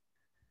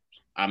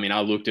 I mean,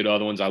 I looked at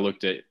other ones. I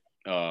looked at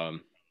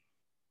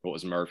what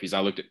was Murphy's.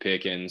 I looked at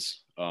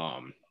Pickens,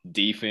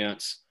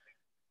 defense.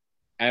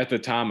 At the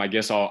time, I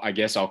guess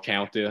I'll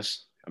count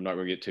this. I'm not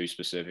going to get too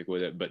specific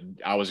with it, but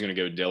I was going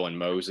to go Dylan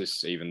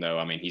Moses, even though,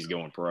 I mean, he's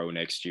going pro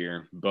next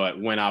year. But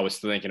when I was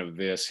thinking of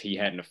this, he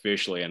hadn't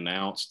officially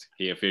announced.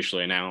 He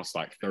officially announced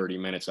like 30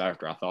 minutes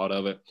after I thought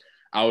of it.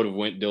 I would have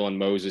went Dylan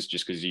Moses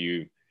just because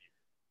you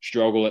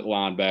struggle at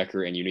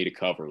linebacker and you need a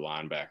cover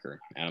linebacker.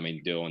 And I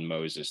mean, Dylan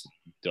Moses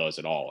does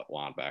it all at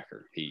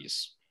linebacker.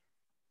 He's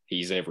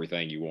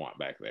everything you want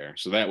back there.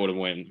 So that would have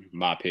been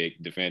my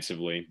pick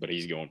defensively, but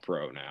he's going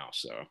pro now.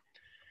 So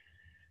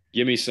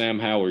give me Sam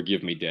Howell or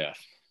give me death.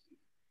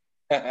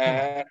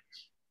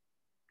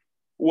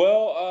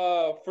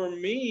 Well, for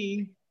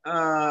me,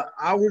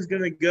 I was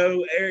going to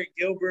go Eric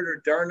Gilbert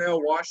or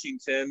Darnell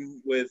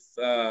Washington with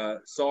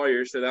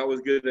Sawyer. So that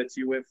was good that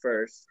you went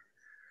first.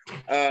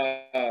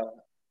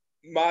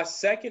 My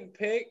second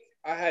pick,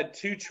 I had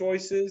 2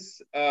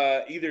 choices,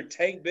 either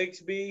Tank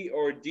Bixby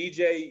or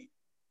DJ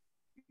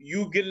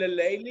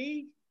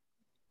Uiagalelei.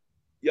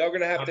 Y'all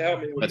going to have to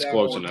help me with That's that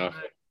close one. enough.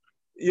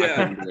 Yeah. I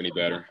couldn't do any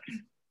better.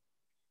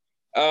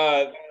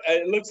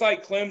 It looks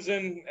like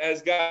Clemson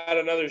has got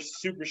another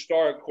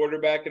superstar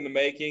quarterback in the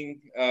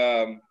making,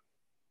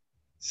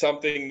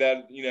 something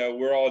that,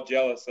 we're all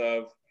jealous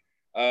of.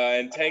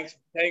 And Tank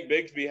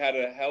Bixby had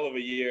a hell of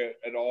a year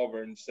at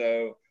Auburn.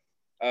 So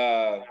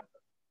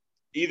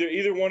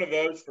either one of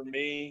those for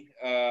me,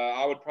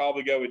 I would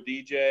probably go with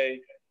DJ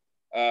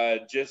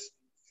just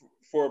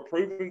for a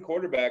proven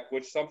quarterback,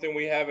 which is something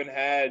we haven't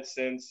had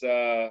since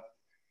Loco,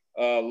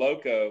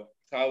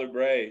 Tyler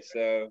Bray.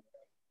 So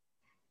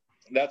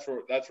that's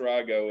where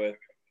I go with.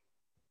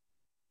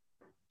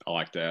 I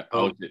like that.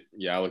 Oh.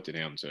 I looked at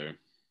him too.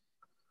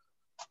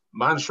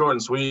 Mine's short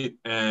and sweet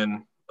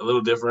and a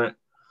little different.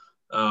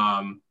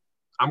 I'm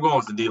going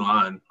with the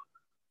D-line.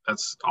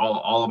 That's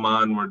all of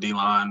mine were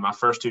D-line. My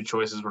first two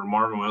choices were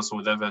Marvin Wilson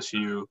with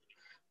FSU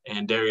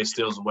and Darius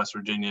Stills of West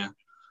Virginia.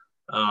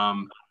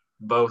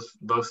 Both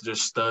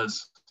just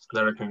studs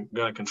that are going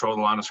to control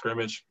the line of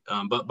scrimmage.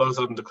 But both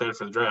of them declared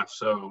for the draft,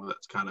 so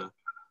that's kind of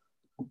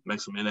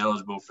makes them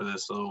ineligible for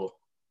this little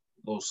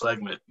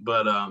segment.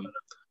 But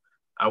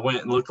I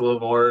went and looked a little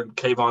more.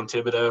 Kayvon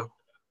Thibodeau.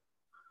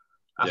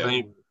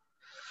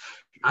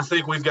 I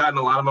think we've gotten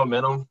a lot of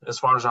momentum as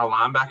far as our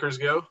linebackers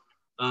go,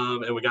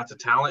 and we got the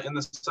talent in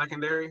the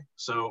secondary.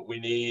 So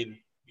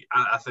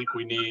I think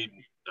we need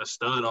a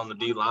stud on the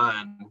D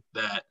line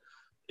that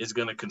is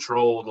going to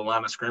control the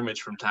line of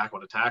scrimmage from tackle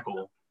to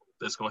tackle.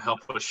 That's going to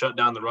help us shut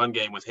down the run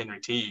game with Henry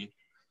T,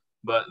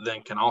 but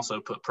then can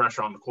also put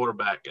pressure on the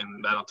quarterback,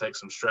 and that'll take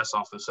some stress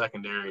off the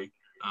secondary.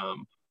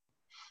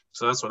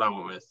 So that's what I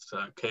went with,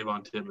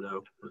 Kayvon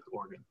Thibodeau with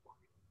Oregon.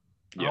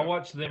 I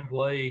watched them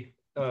play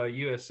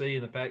USC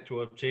in the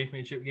Pac-12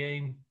 championship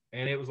game,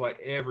 and it was like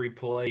every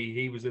play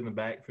he was in the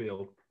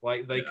backfield.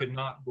 Like they could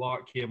not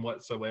block him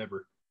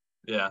whatsoever.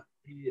 Yeah.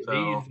 He's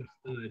a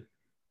stud.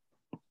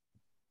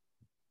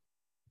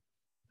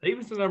 He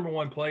was the number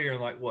one player in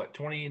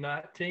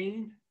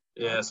 2019?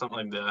 Yeah, something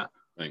like that.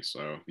 I think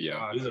so.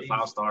 Yeah. He's a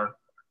 5-star.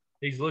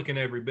 He's looking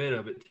every bit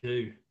of it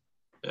too.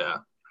 Yeah.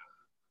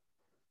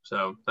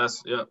 So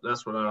that's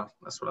what I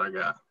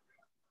got.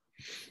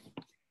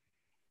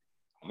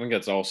 I think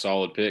that's all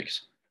solid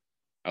picks.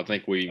 I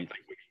think we're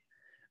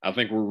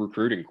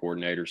recruiting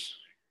coordinators.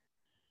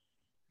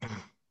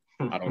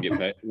 I don't get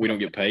paid. We don't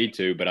get paid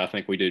to, but I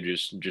think we did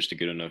just a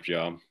good enough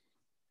job.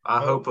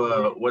 I hope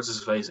what's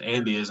his face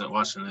Andy isn't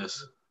watching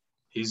this.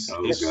 He's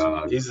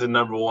the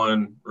number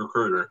one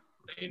recruiter.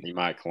 He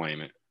might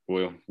claim it.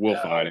 We'll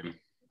fight him.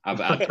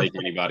 I'd take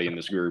anybody in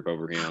this group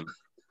over him.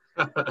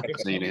 I've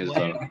seen his.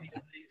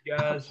 These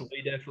guys,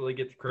 we definitely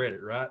get the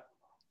credit, right?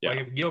 Yeah. Like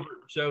if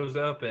Gilbert shows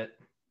up at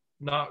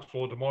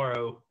Knoxville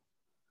tomorrow,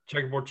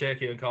 checkerboard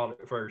check in, called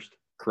it first.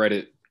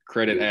 Credit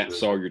at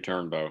Sawyer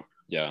Turnbow.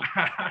 Yeah.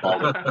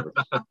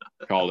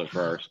 Called it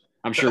first.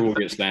 I'm sure we'll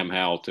get Sam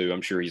Howell too.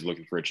 I'm sure he's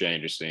looking for a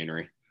change of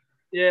scenery.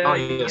 Yeah.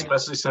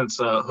 Especially since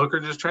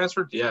Hooker just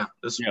transferred. Yeah,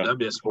 that'd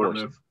be a smart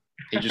move.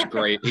 He just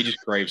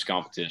craves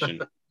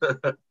competition.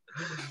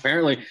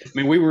 Apparently, I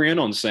mean, we were in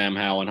on Sam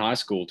Howell in high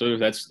school too.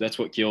 That's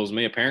what kills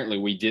me. Apparently,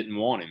 we didn't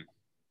want him.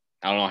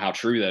 I don't know how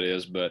true that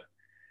is, but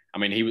I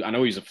mean, I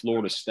know he's a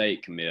Florida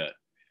State commit,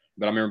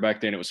 but I remember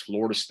back then it was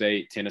Florida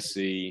State,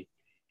 Tennessee,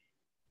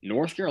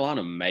 North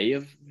Carolina may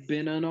have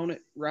been in on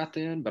it right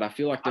then, but I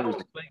feel like I don't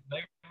think they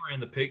were in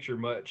the picture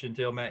much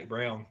until Mac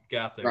Brown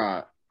got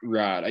there.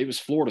 Right. It was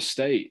Florida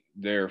State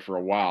there for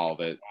a while.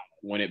 That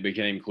when it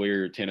became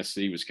clear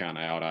Tennessee was kind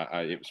of out,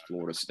 it was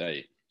Florida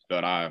State.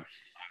 But I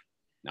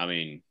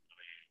mean,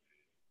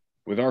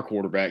 with our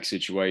quarterback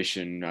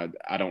situation,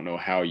 I don't know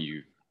how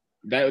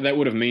that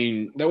would have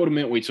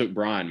meant we took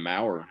Brian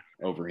Maurer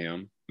over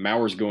him.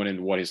 Maurer's going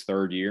into his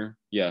third year.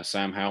 Yeah,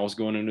 Sam Howell's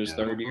going into his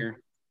third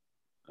year.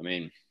 I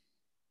mean,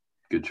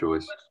 good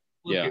choice.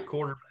 Look at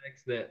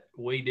quarterbacks that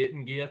we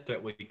didn't get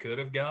that we could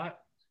have got.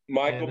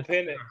 Michael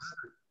Penix.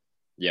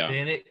 Yeah.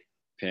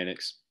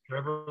 Penix.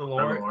 Trevor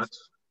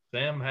Lawrence.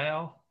 Sam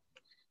Howell.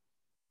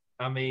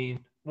 I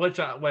mean,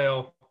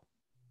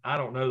 I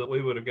don't know that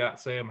we would have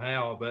got Sam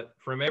Howell, but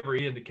from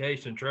every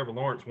indication, Trevor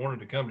Lawrence wanted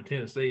to come to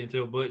Tennessee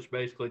until Butch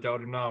basically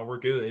told him, no, we're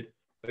good.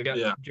 They got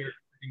Jared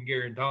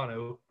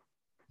Garantano.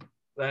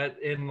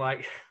 That in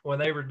when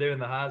they were doing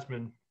the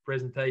Heisman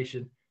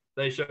presentation,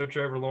 they showed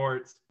Trevor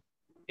Lawrence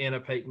in a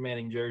Peyton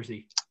Manning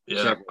jersey.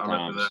 Yeah, I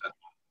remember that.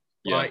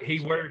 Yeah. He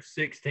wears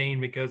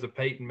 16 because of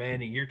Peyton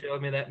Manning. You're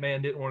telling me that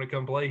man didn't want to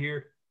come play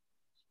here?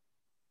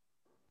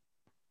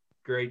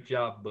 Great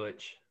job,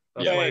 Butch.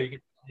 That's why you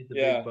get the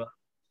big buck.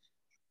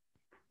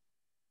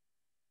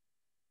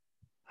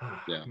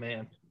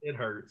 Man, it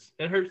hurts.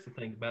 It hurts to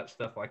think about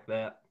stuff like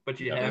that, but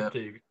you have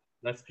to.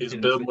 He's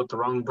building with the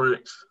wrong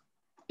bricks.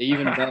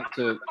 Even back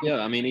to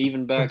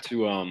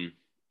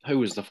who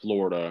was the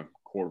Florida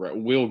quarterback?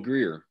 Will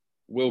Grier.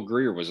 Will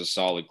Grier was a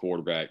solid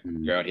quarterback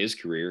throughout his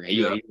career.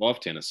 He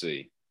loved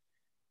Tennessee.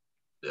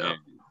 Yeah. And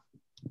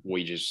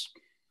we just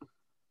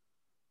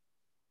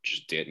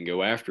didn't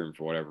go after him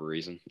for whatever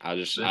reason. I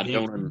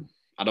don't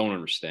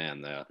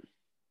understand that.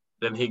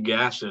 Then he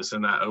gashed us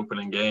in that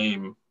opening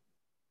game.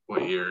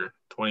 What year?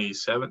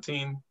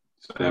 2017?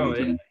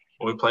 17.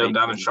 We played him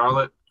down in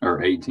Charlotte?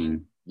 Or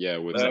 18. Yeah,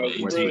 with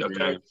 18.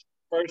 Okay.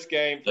 First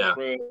game for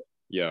Pruitt.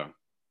 Yeah,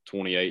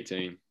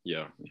 2018.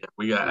 Yeah.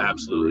 We got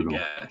absolutely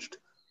gashed.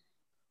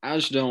 I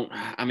just don't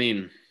 – I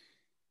mean,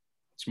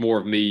 it's more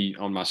of me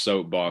on my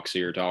soapbox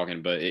here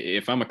talking, but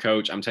if I'm a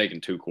coach, I'm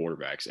taking two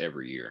quarterbacks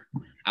every year.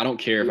 I don't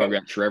care if I've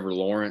got Trevor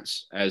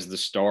Lawrence as the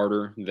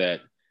starter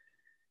that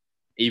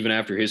even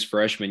after his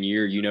freshman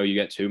year, you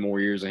got 2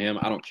 more years of him.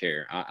 I don't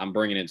care. I'm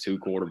bringing in two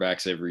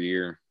quarterbacks every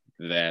year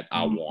that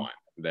I want,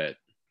 that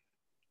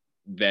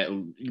that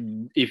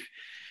if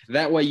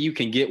that way you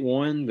can get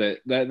one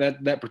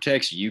that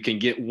protects you. You can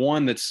get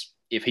one that's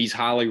if he's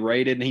highly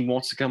rated and he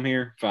wants to come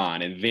here,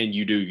 fine. And then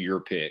you do your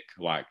pick.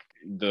 Like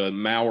the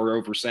Mauer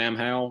over Sam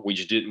Howell, we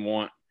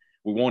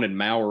wanted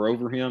Mauer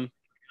over him,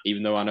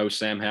 even though I know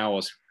Sam Howell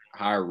is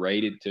higher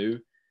rated too.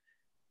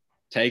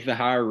 Take the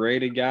higher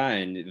rated guy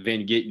and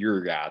then get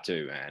your guy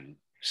too and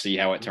see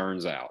how it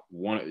turns out.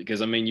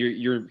 Because I mean,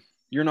 you're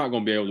not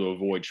going to be able to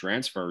avoid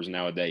transfers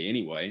nowadays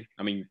anyway.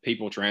 I mean,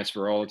 people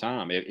transfer all the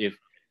time. If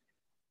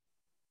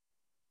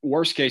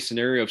worst case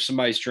scenario, if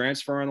somebody's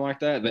transferring like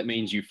that, that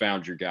means you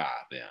found your guy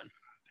then.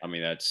 I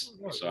mean,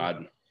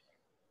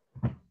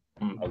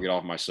 I'll get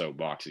off my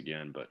soapbox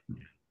again, but.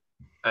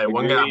 Hey,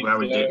 one guy I'm glad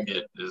we didn't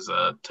get is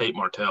Tate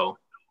Martell.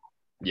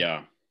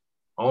 Yeah.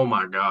 Oh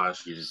my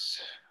gosh. He's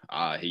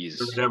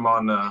him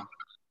on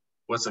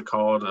what's it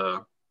called?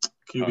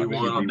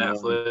 QB1 on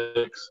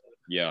Netflix.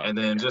 Yeah. And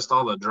then just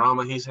all the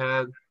drama he's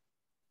had.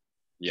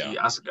 Yeah.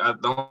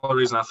 The only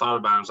reason I thought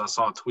about him is I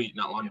saw a tweet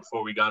not long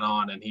before we got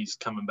on, and he's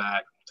coming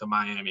back to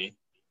Miami.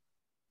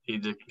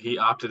 He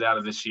opted out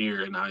of this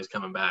year, and now he's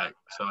coming back.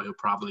 So he'll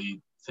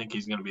probably think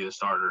he's going to be the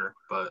starter,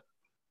 but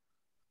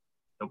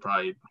he'll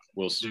probably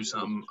do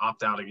something,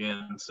 opt out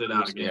again, and sit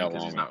out again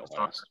because he's not the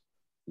starter.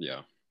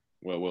 Yeah.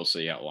 Well, we'll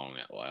see how long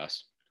that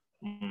lasts.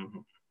 Mm-hmm.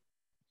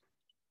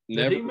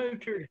 Did he move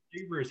to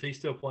receiver, or is he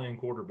still playing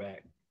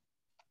quarterback?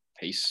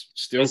 He's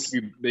still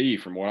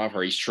QB from what I've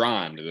heard. He's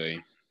trying to be.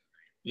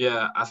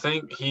 Yeah, I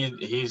think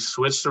he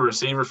switched to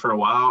receiver for a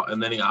while,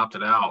 and then he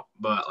opted out.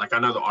 But, like, I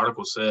know the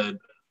article said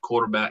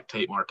quarterback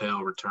Tate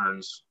Martell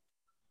returns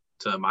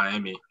to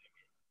Miami.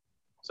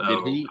 So, I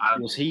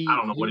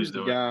don't know what he's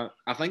doing.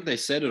 I think they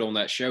said it on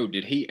that show.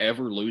 Did he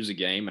ever lose a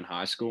game in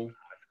high school?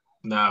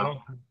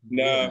 No,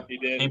 he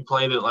didn't. He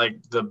played at, like,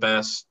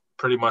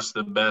 pretty much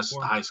the best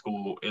high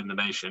school in the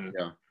nation.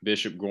 Yeah,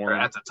 Bishop Gorman.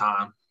 At the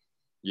time.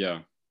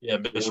 Yeah. Yeah,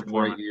 Bishop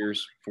 4 Gorman.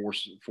 years,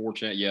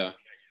 yeah.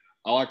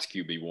 I like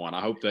QB1. I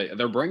hope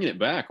they're bringing it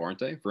back, aren't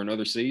they, for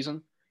another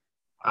season?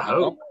 I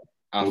hope.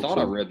 I thought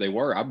I read they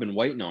were. I've been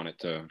waiting on it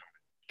to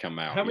come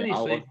out. How many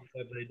seasons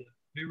have they done?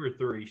 2 or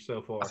 3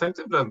 so far? I think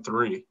they've done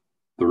 3.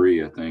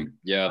 3, I think.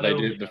 Yeah, they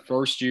did. The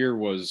first year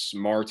was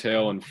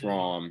Martell and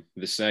Fromm.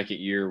 The second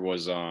year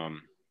was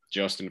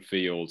Justin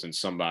Fields and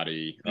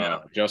somebody.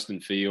 Justin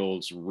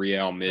Fields,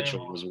 Real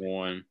Mitchell was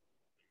one.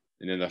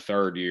 And then the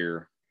third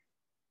year,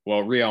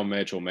 well, Real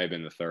Mitchell may have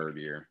been the third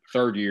year.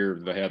 Third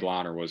year, the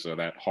headliner was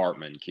that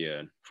Hartman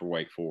kid for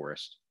Wake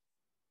Forest.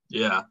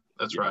 Yeah,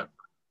 that's right.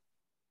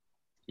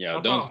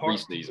 Yeah, done 3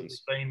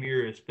 seasons. The same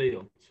year as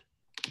Fields.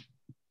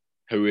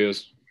 Who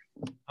is?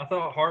 I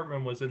thought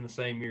Hartman was in the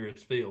same year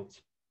as Fields.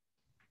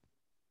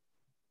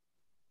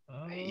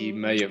 He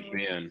may have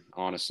been,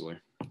 honestly.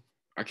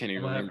 I can't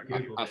even remember.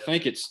 I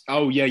think it's –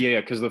 oh, yeah,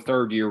 because the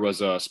third year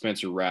was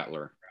Spencer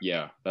Rattler.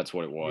 Yeah, that's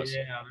what it was.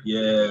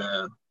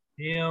 Yeah.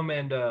 Him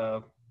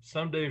and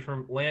some dude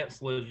from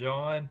Lance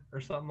Lejeune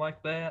or something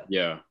like that.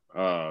 Yeah.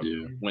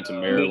 Went to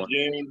Maryland.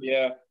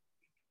 Yeah.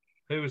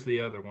 Who was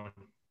the other one?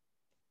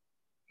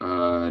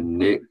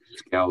 Nick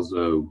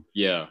Scalzo.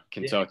 Yeah,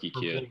 Kentucky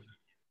kid.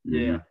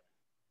 Yeah.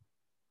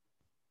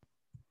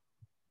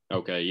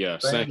 Okay, yeah.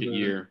 Second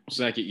year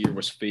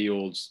was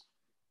Fields,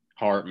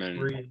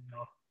 Hartman,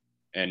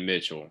 and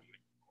Mitchell.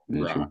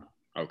 Right.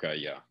 Okay,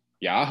 yeah.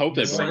 Yeah, I hope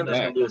they bring there's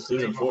going to be a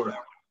season 4.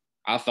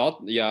 I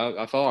thought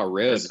I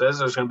read. It says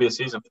there's going to be a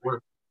season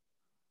 4.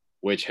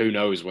 Which, who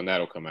knows when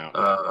that'll come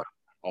out.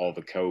 All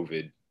the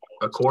COVID.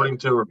 According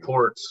to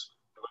reports,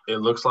 it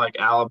looks like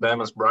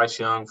Alabama's Bryce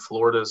Young,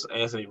 Florida's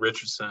Anthony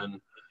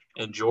Richardson,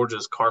 and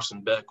Georgia's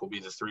Carson Beck will be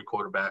the 3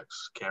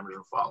 quarterbacks Cameron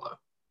will follow.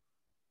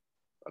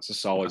 That's a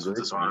solid That's group.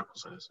 what this article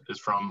says. It's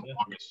from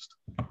August.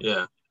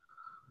 Yeah.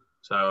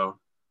 So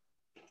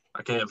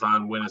I can't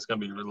find when it's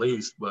going to be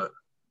released, but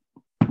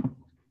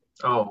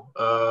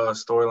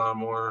storyline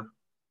more.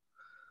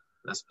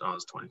 It's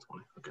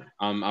 2020. Okay.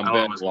 I'm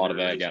betting a lot of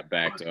that got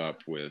backed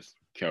up with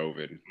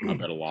COVID. I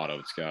bet a lot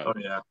of it's got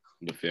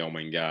the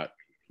filming that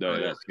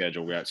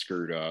schedule got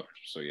screwed up.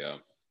 So yeah.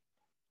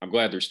 I'm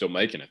glad they're still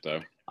making it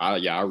though.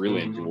 I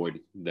really enjoyed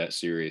that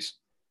series.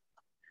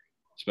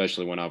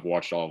 Especially when I've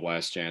watched all of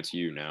Last Chance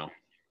U now,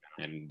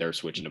 and they're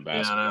switching to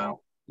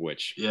basketball,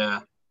 which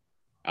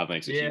I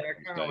think is a huge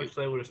I kind of wish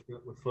they would have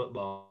stuck with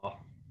football.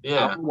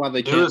 Yeah, why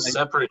they do a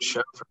separate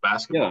show for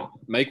basketball.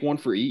 Yeah, make one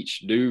for each.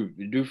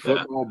 Do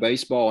football,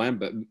 baseball,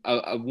 and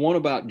one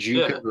about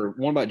JUCO or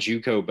one about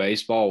JUCO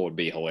baseball would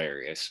be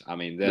hilarious. I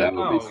mean, that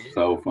would be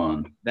so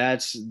fun.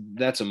 That's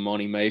a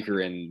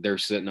moneymaker, and they're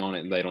sitting on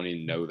it, and they don't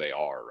even know they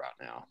are right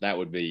now. That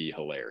would be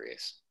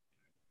hilarious.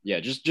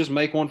 Yeah, just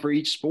make one for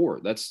each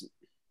sport.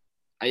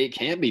 It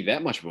can't be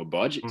that much of a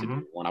budget to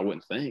do one, I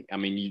wouldn't think. I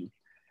mean,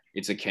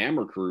 it's a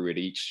camera crew at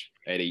each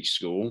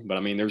school, but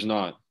I mean,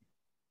 I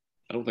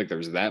don't think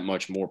there's that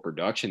much more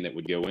production that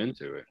would go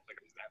into it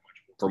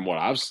from what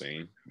I've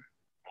seen.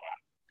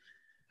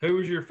 Who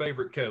was your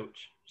favorite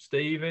coach?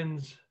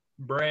 Stevens,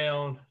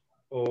 Brown,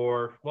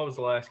 or what was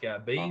the last guy?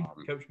 Beam?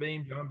 Coach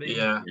Beam? John Beam?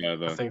 Yeah,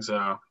 I think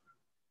so.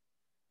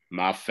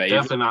 My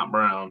favorite. Definitely not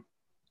Brown.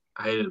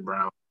 I hated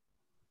Brown.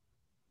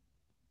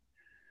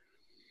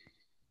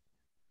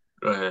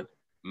 Go ahead.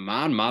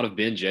 Mine might have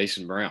been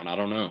Jason Brown. I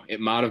don't know. It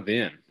might have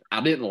been.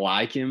 I didn't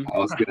like him. I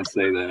was gonna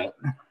say that.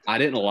 I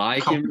didn't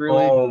like Come him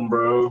really, on,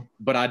 bro.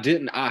 but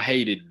I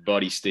hated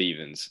Buddy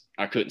Stevens.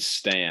 I couldn't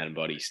stand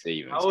Buddy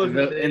Stevens. I wasn't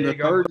And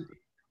big on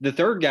the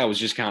third guy was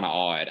just kind of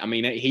odd. I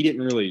mean, he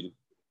didn't really.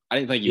 I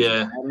didn't think he was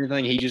Yeah. bad or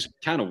anything. He just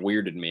kind of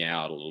weirded me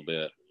out a little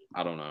bit.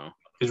 I don't know.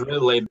 He's really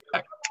laid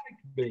back.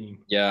 Bean.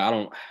 Yeah, I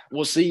don't.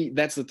 Well, see,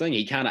 that's the thing.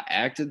 He kind of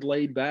acted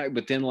laid back,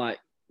 but then like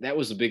that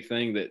was the big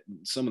thing that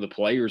some of the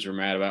players were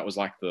mad about was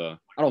like I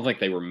don't think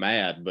they were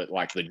mad, but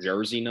like the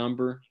jersey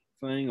number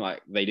thing,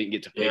 like they didn't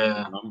get to pick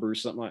the number or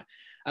something like.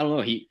 I don't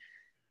know. He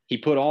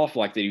put off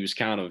like that he was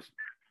kind of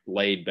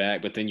laid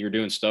back, but then you're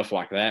doing stuff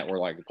like that where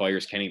like the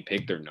players can't even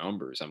pick their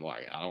numbers. I'm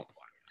like,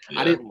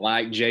 I didn't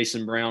like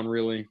Jason Brown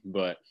really,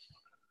 but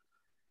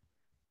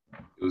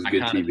It was I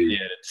good kind of TV.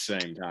 did at the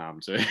same time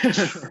too.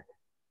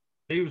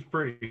 He was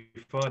pretty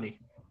funny.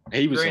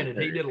 He was Granted,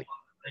 he hilarious. did a lot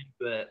of things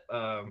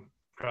that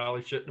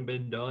probably shouldn't have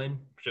been done,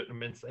 shouldn't have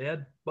been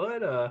said.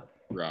 But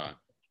Right.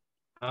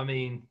 I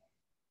mean,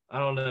 I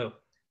don't know.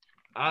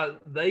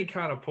 They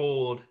kind of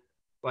pulled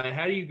like,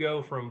 how do you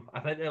go from? I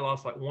think they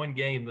lost like one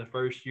game the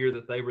first year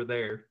that they were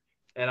there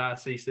at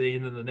ICC,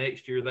 and then the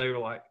next year they were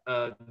like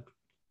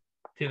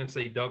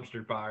Tennessee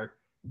dumpster fire.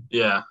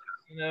 Yeah.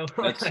 You know,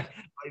 That's-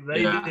 like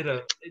they Yeah.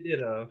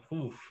 did a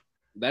oof.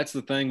 That's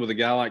the thing with a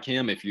guy like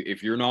him. If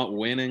you're not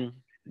winning,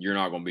 you're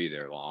not going to be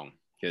there long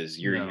because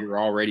No. you're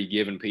already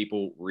giving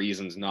people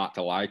reasons not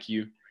to like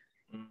you.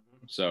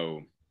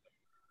 So,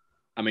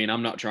 I mean,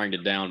 I'm not trying to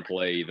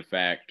downplay the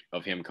fact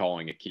of him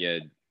calling a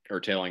kid or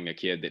telling a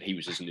kid that he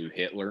was his new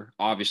Hitler.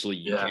 Obviously,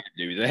 you Yeah. can't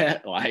do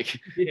that. Like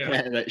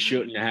Yeah, that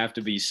shouldn't have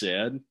to be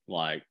said.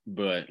 Like,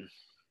 but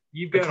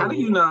you've Like, got. how do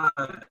you not?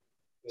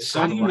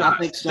 something, not I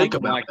think think something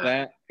about like that?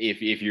 that.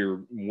 If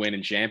you're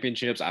winning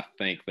championships, I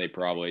think they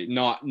probably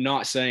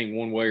not saying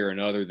one way or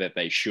another that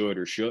they should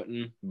or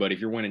shouldn't. But if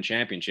you're winning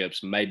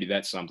championships, maybe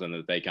that's something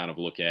that they kind of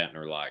look at and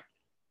are like,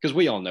 because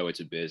we all know it's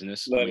a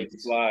business. I Let mean,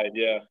 it slide.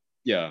 Yeah.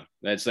 yeah,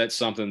 that's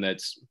something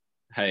that's,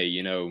 hey,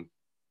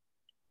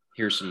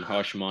 here's some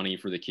hush money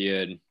for the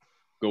kid.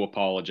 Go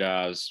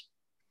apologize.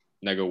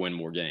 Now go win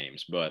more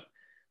games. But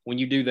when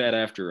you do that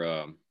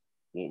after,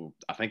 well,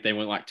 I think they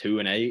went like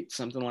 2-8,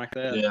 something like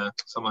that. Yeah,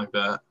 something like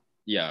that.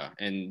 Yeah,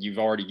 and you've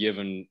already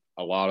given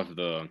a lot of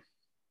the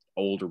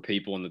older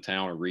people in the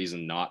town a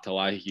reason not to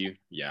like you.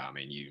 Yeah, I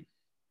mean,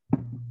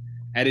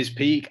 at his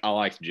peak, I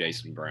liked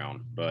Jason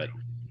Brown, but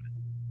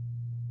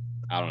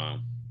I don't know.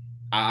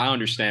 I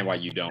understand why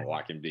you don't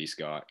like him, D.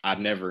 Scott. I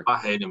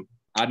hate him.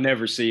 I'd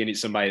never see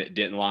somebody that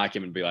didn't like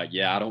him and be like,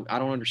 yeah, I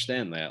don't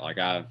understand that. Like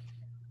I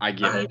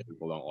get why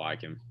people don't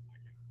like him.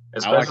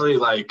 Especially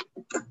like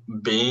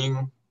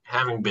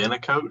having been a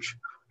coach,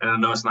 and I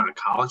know it's not a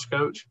college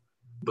coach,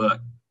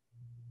 but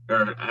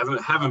or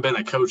having been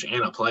a coach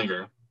and a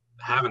player,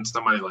 having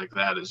somebody like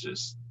that is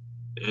just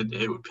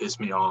it would piss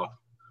me off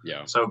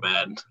Yeah, so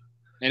bad.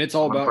 and it's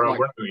all Like, about bro, like,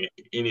 we're not doing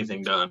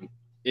anything done.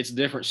 it's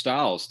different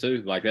styles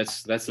too. Like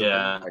that's the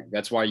Yeah. thing. Like,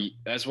 that's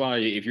why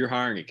if you're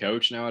hiring a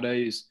coach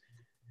nowadays,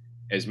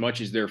 as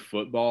much as their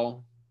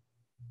football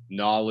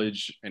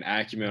knowledge and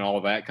acumen, all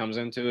of that comes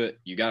into it,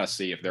 you got to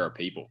see if they're a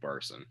people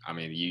person. I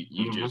mean,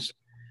 you Mhm. just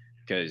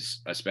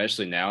because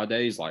especially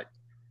nowadays, like,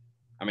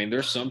 I mean,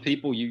 there's some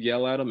people you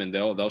yell at them and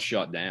they'll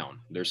shut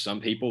down. There's some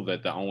people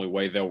that the only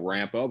way they'll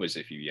ramp up is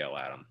if you yell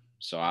at them.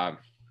 So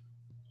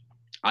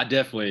I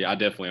definitely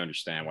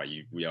understand why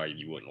you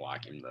wouldn't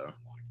like him though.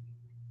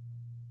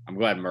 I'm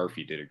glad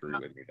Murphy did agree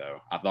with me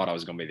though. I thought I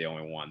was gonna be the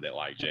only one that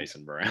liked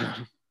Jason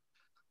Brown.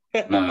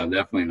 No,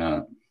 definitely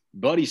not.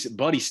 Buddy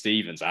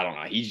Stevens, I don't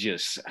know. He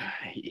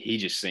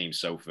just seems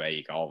so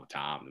fake all the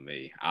time to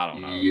me. I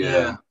don't know.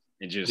 Yeah.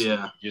 And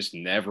just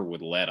never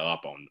would let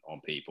up on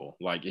people.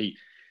 Like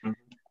Mhm.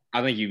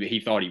 I think he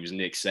thought he was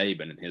Nick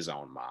Saban in his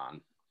own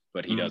mind,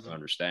 but he Mhm. doesn't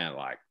understand.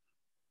 Like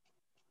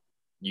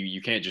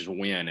you can't just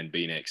win and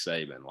be Nick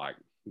Saban. Like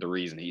the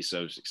reason he's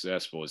so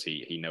successful is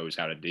he knows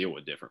how to deal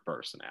with different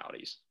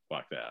personalities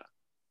like that.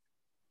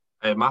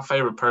 Hey, my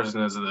favorite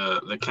person is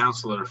the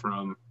counselor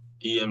from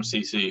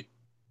EMCC.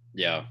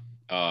 Yeah.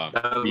 That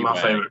was B-Wag.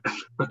 my favorite.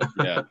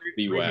 Yeah.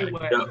 B-Wag.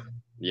 Anyway,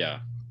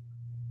 Yeah.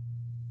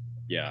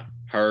 Yeah.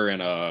 Her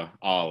and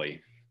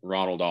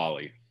Ronald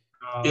Ollie.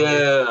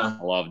 Yeah.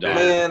 I love Dolly.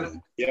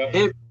 Man,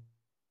 Yeah.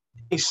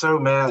 he's so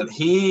mad.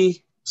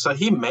 He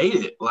made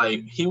it.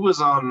 Like he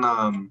was on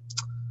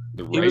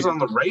The he was on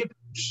the Raiders.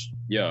 Raiders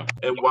Yeah.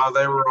 while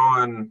they were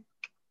on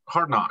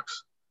Hard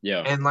Knocks. Yeah.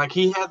 And like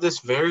he had this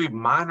very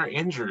minor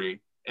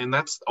injury, and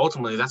that's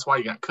why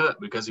he got cut,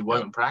 because he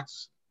wasn't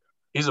practicing.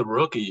 He's a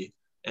rookie,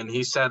 and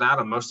he sat out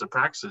of most of the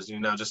practices,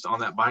 just on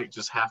that bike,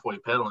 just halfway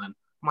pedaling.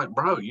 I'm like,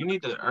 bro, you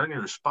need to earn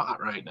your spot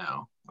right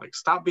now. Like,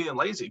 stop being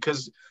lazy.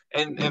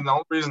 And the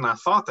only reason I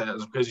thought that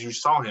is because you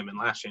saw him in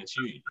Last Chance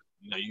U.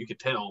 You could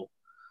tell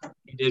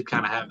he did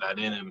kind of have that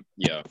in him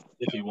Yeah.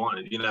 if he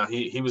wanted.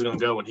 He was going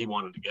to go when he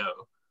wanted to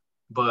go.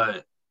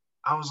 But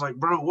I was like,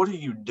 bro, what are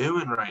you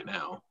doing right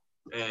now?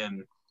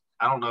 And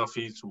I don't know if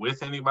he's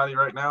with anybody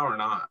right now or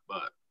not,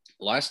 but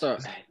last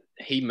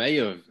he may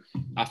have.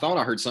 I thought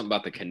I heard something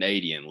about the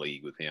Canadian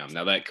League with him.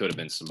 Now that could have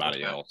been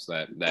somebody else.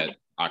 That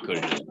I could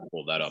have just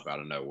pulled that up out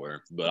of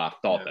nowhere, but I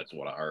thought that's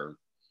what I heard.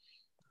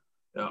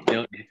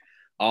 Yeah.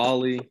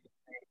 Ollie.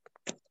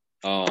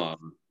 What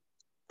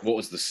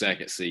was the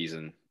second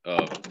season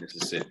of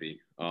Mississippi?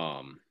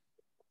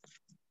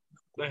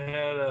 They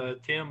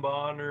had Tim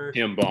Bonner.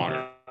 Tim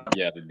Bonner.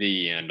 The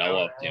D end. I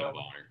love Tim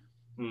Bonner.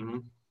 Mm-hmm.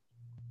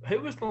 Who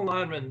was the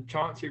lineman?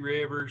 Chauncey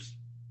Rivers.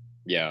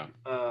 Yeah.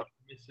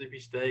 Mississippi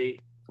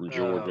State. From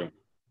Georgia.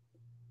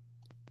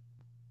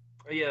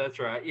 Yeah, that's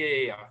right.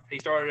 Yeah. He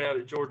started out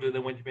at Georgia,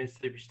 then went to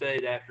Mississippi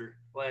State after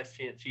Last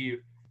Chance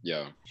U.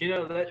 Yeah. You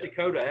know that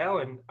Dakota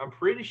Allen, I'm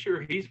pretty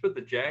sure he's with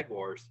the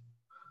Jaguars.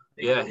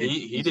 Yeah,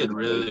 he did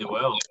really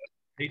well.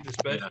 He's a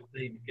special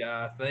teams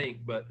guy, I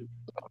think. But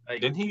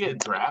didn't he get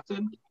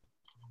drafted?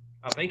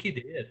 I think he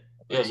did.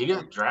 Yeah, he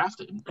got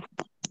drafted.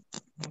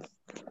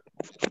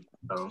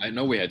 I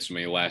know we had so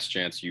many Last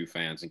Chance U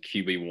fans and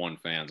QB1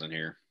 fans in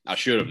here. I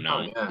should have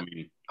known. I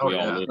mean, we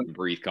all live and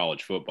breathe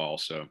college football,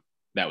 so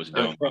that was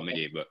dumb for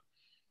me. But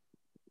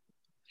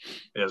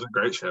yeah, it's a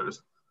great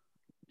shows.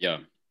 Yeah.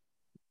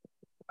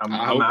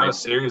 I'm out of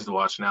series to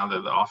watch now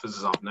that The Office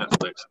is off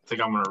Netflix. I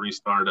think I'm going to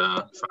restart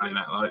Friday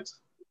Night Lights.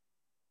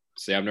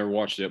 See, I've never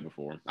watched it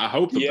before. I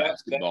hope the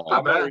basketball.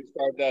 I better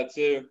restart that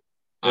too.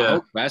 I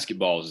hope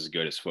basketball is as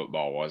good as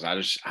football was. I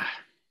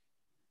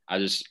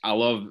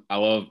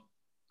love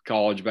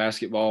college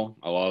basketball.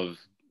 I love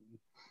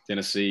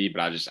Tennessee,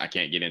 but I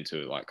can't get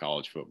into it like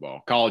college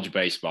football. College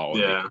baseball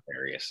would be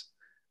hilarious.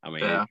 I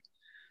mean, I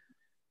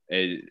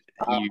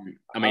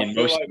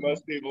feel like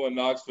most people in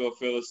Knoxville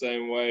feel the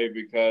same way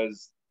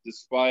because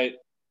despite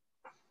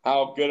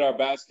how good our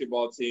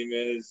basketball team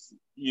is,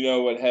 you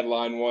know what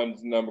headline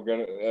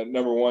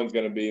number one's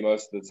gonna be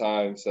most of the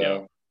time.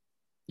 So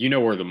you know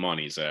where the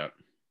money's at.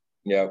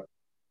 Yeah.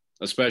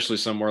 Especially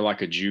somewhere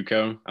like a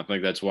JUCO. I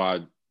think that's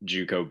why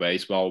JUCO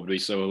baseball would be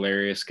so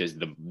hilarious because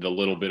the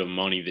little bit of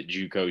money that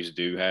JUCOs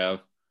do have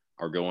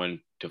are going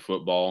to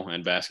football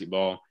and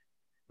basketball.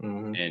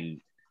 Mm-hmm.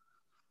 And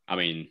I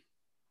mean,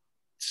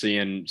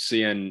 seeing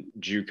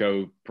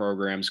JUCO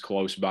programs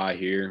close by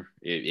here,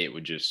 it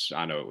would just,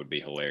 I know it would be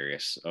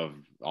hilarious of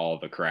all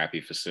the crappy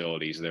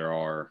facilities there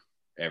are,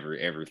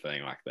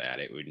 everything like that.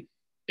 It would,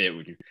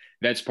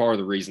 that's part of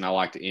the reason I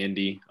liked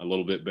Indy a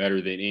little bit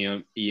better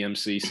than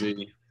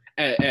EMCC.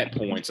 At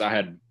points, I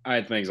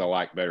had things I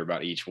liked better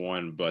about each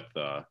one, but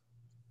the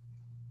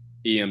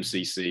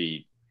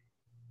EMCC,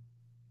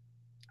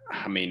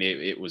 I mean,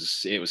 it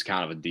was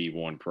kind of a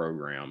D1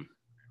 program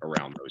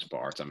around those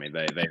parts. I mean,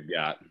 they've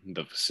got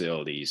the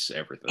facilities,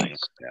 everything.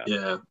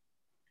 Yeah.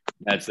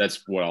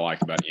 That's what I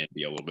liked about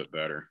Indy a little bit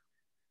better.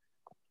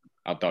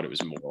 I thought it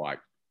was more like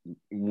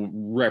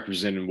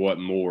representing what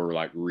more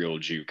like real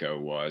JUCO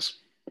was.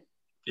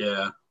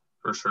 Yeah,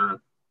 for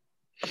sure.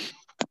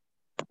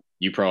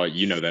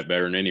 You know that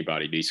better than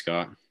anybody, D.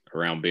 Scott,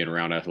 around being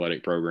around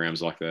athletic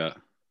programs like that.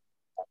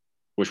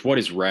 What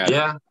is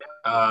Radford?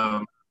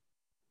 Yeah.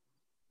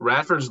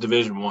 Radford's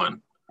Division I.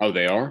 Oh,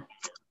 they are?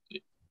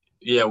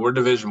 Yeah, we're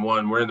Division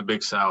I. We're in the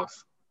Big South.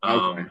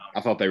 Okay.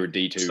 I thought they were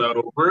D2.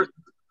 So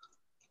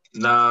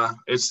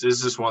it's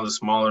just one of the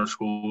smaller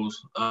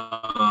schools.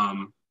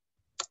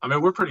 I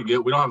mean, we're pretty good.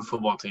 We don't have a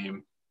football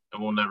team,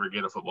 and we'll never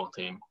get a football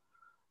team.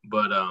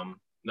 But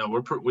no,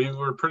 we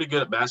were pretty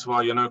good at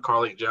basketball. You know,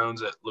 Carlik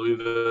Jones at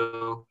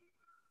Louisville.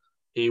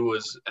 He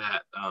was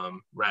at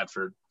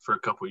Radford for a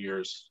couple of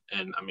years,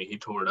 and I mean, he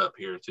tore it up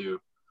here too.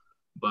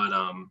 But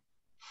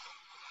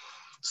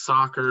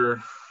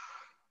soccer,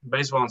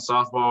 baseball, and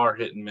softball are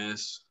hit and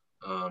miss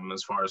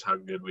as far as how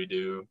good we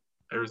do.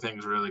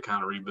 Everything's really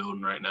kind of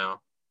rebuilding right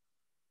now.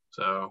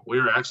 So we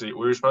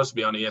were supposed to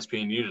be on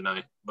ESPNU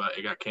tonight, but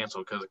it got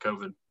canceled because of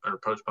COVID, or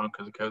postponed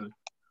because of COVID.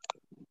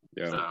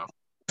 Yeah. So,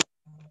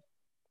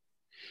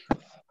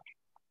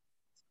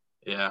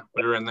 yeah,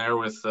 we were in there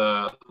with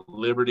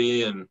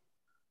Liberty and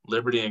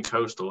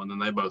Coastal, and then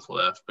they both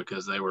left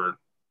because they were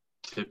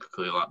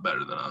typically a lot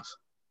better than us.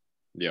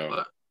 Yeah.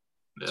 But,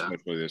 yeah.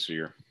 Especially this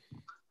year.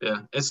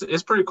 Yeah,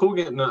 it's pretty cool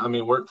getting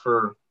work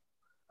for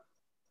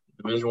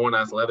Division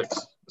I athletics.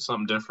 It's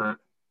something different.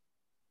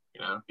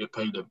 You know, get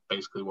paid to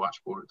basically watch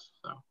sports.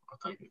 So I'll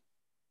take it.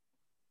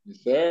 Yes,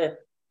 sir.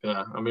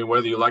 Yeah, I mean,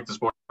 whether you like the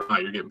sport or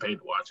not, you're getting paid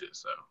to watch it.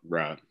 So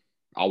right,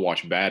 I'll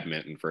watch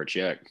badminton for a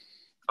check.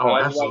 Oh,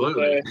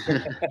 absolutely.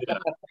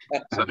 Yeah.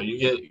 So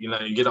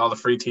you get all the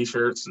free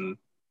T-shirts and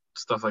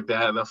stuff like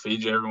that. They'll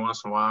feed you every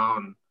once in a while,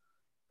 and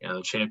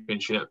the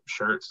championship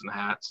shirts and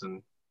hats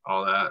and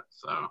all that.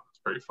 So it's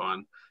pretty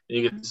fun. And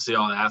you get to see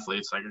all the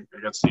athletes. I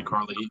got to see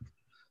Carly.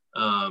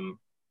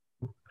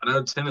 I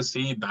know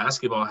Tennessee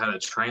basketball had a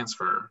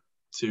transfer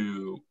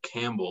to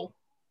Campbell,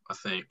 I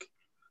think.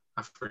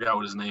 I forgot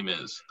what his name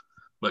is,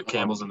 but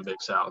Campbell's in the Big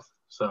South.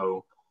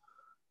 So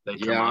they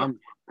come up.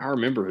 I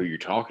remember who you're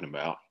talking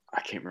about.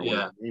 I can't remember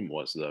what his name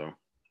was, though.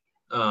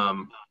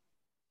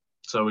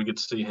 So we get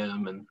to see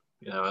him and,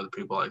 other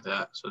people like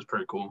that. So it's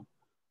pretty cool.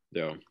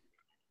 Yeah.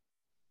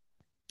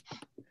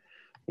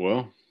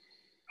 Well,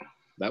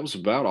 that was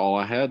about all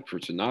I had for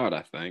tonight,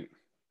 I think.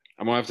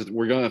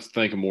 We're gonna have to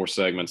think of more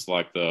segments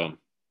like the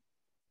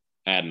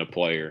adding a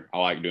player. I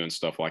like doing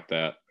stuff like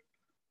that,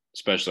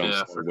 especially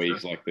on some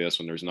weeks like this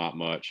when there's not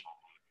much.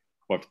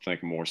 We'll have to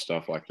think of more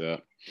stuff like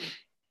that.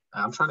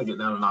 I'm trying to get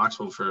down to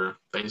Knoxville for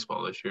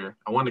baseball this year.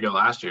 I wanted to go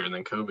last year, and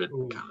then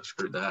COVID kind of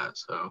screwed that.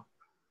 So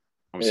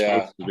I'm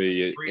supposed to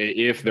be,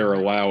 if they're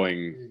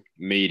allowing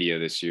media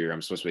this year,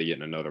 I'm supposed to be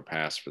getting another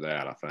pass for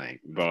that, I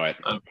think. But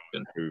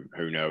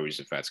who knows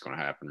if that's going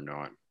to happen or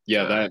not.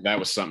 Yeah, that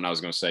was something I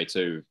was going to say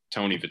too.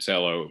 Tony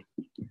Vitello,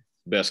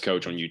 best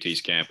coach on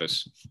UT's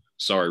campus.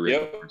 Sorry,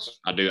 Rick Barnes.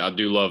 I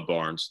do love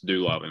Barnes.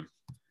 Do love him.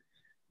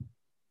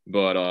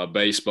 But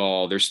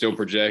baseball, they're still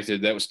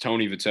projected. That was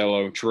Tony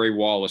Vitello. Trey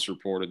Wallace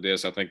reported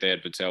this. I think they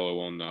had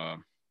Vitello on the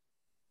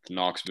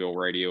Knoxville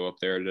radio up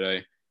there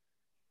today.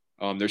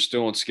 They're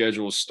still on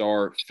schedule to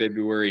start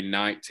February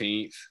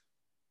 19th.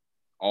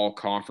 All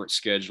conference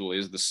schedule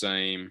is the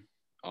same.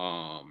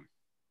 Right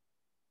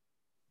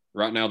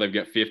now they've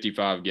got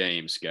 55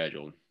 games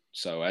scheduled.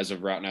 So as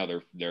of right now,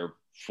 they're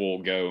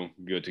full go,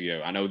 good to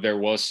go. I know there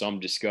was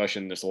some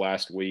discussion this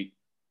last week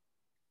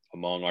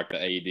among like the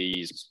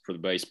ADs for the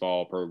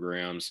baseball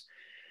programs.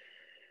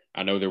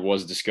 I know there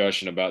was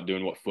discussion about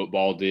doing what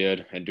football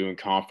did and doing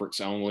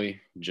conference only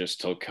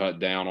just to cut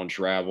down on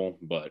travel.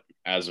 But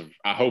I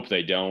hope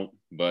they don't.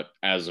 But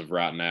as of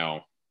right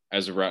now,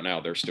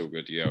 they're still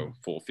good to go.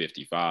 Full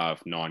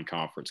 55,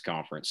 non-conference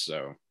conference.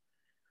 So,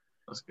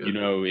 that's good. You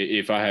know,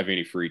 if I have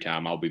any free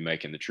time, I'll be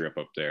making the trip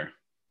up there.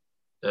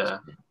 Yeah.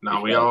 No,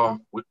 we all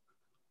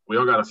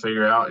got to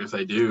figure out if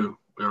they do.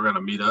 We're going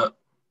to meet up.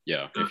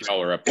 Yeah, if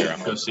y'all are up there,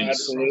 go see a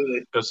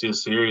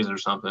series or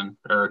something,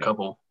 or a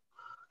couple.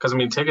 Because, I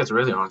mean, tickets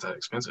really aren't that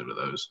expensive to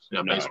those.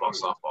 Yeah, baseball,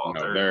 softball.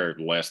 No, they're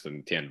less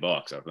than $10,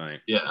 I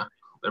think. Yeah,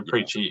 they're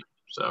pretty cheap.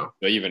 So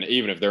but even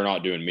if they're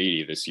not doing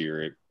media this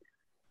year,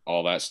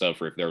 all that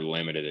stuff, or if they're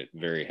limited it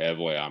very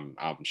heavily, I'm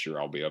sure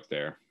I'll be up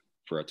there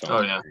for a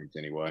ton of games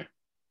anyway.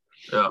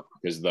 Yeah.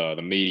 Because the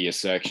media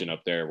section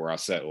up there where I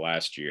sat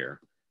last year,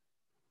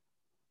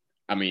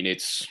 I mean,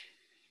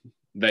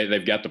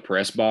 they've got the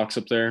press box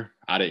up there.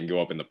 I didn't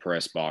go up in the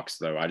press box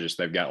though.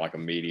 They've got like a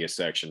media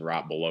section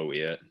right below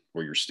it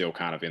where you're still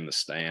kind of in the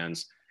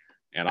stands.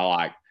 And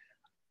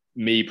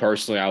me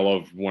personally, I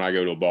love when I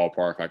go to a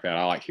ballpark like that.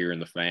 I like hearing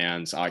the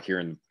fans. I like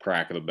hearing the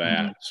crack of the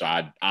bat. Mm-hmm. So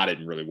I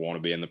didn't really want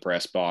to be in the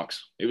press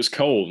box. It was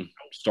cold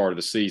start of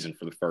the season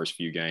for the first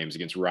few games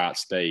against Wright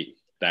State.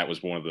 That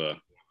was one of the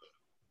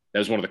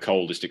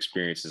coldest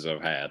experiences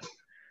I've had.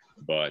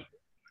 But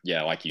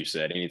yeah, like you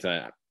said,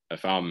 anytime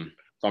if I'm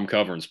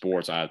covering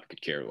sports, I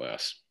could care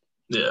less.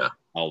 Yeah.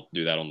 I'll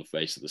do that on the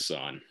face of the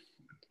sun.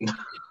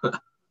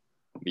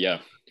 Yeah,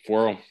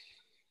 Twirl.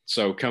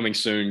 So coming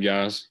soon,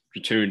 guys. If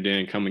you're tuned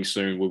in, coming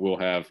soon, we will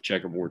have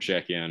Checkerboard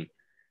Check-In.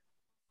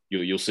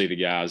 You'll see the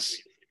guys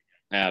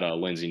at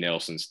Lindsey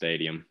Nelson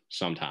Stadium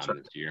sometime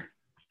this year,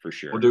 for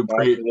sure. We'll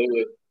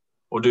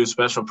do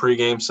special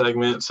pregame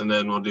segments, and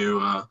then we'll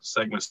do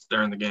segments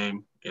during the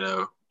game. You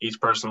know,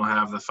 each person will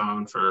have the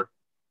phone for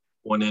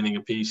one inning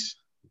apiece.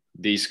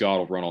 D. Scott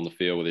will run on the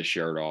field with his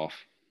shirt off.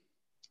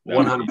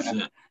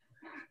 100%.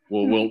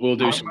 We'll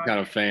do some kind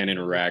of fan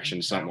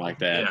interaction, something like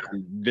that. Yeah.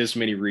 This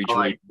many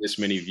retweets, this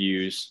many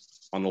views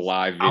on the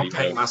live video. I'll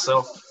paint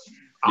myself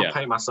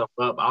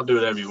up. I'll do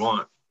whatever you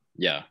want.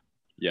 Yeah,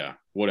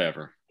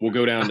 whatever. We'll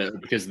go down to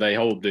because they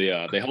hold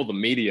the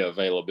media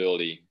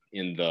availability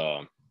in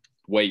the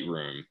weight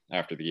room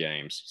after the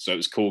games. So it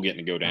was cool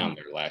getting to go down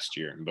there last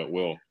year. But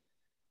we'll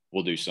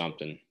do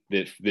something.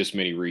 This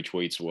many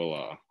retweets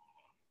will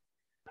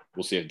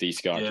we'll see if D.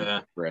 Scott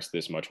can press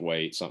this much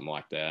weight, something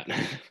like that.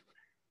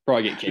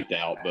 Probably get kicked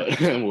out,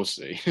 but we'll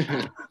see.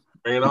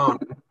 Bring it on.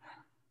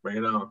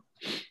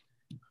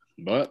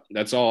 But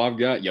that's all I've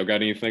got. Y'all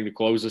got anything to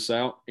close us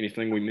out?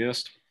 Anything we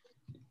missed?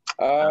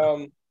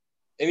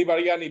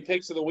 Anybody got any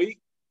picks of the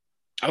week?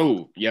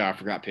 Oh, yeah, I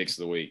forgot picks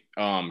of the week.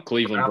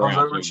 Cleveland Browns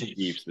over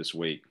Chiefs this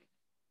week.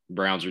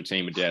 Browns are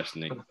team of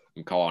destiny.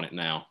 I'm calling it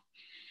now.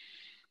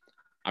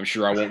 I'm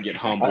sure I won't get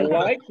humbled. I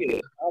like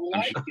it.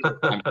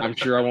 I'm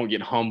sure I won't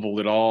get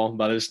humbled at all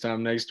by this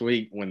time next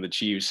week when the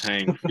Chiefs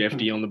hang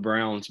 50 on the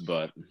Browns.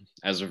 But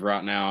as of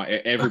right now,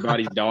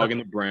 everybody's dogging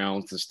the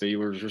Browns. The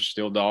Steelers are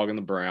still dogging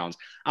the Browns.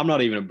 I'm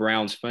not even a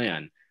Browns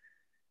fan.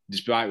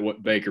 Despite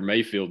what Baker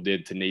Mayfield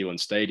did to Neyland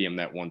Stadium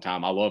that one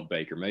time, I love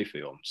Baker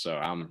Mayfield. So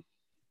I'm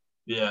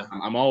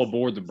all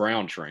aboard the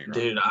Brown train. Right?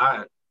 Dude,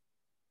 I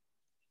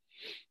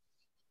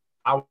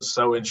was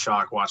so in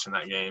shock watching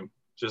that game.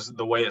 Just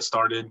the way it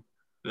started.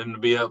 Them to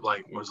be up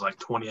was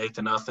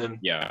 28-0.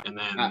 Yeah. And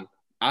then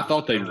I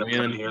thought they'd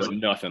win, but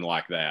nothing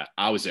like that.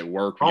 I was at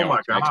work. Oh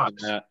my gosh.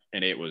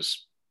 And it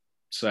was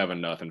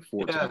 7-0,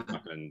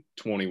 14-0,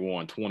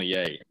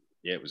 21-28.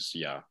 It was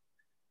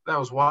That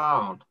was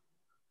wild.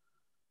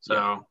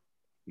 So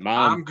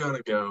I'm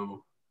gonna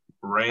go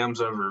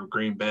Rams over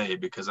Green Bay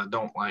because I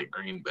don't like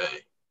Green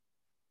Bay.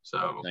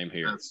 So same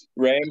here.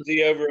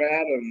 Ramsey over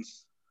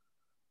Adams.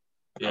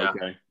 Yeah.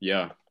 Okay.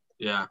 Yeah.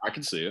 Yeah. I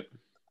can see it.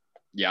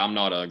 Yeah, I'm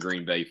not a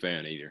Green Bay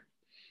fan either.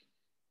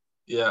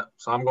 Yeah,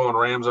 so I'm going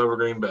Rams over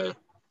Green Bay.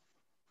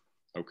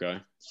 Okay.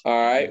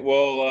 All right.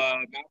 Well,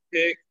 my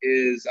pick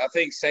is I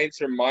think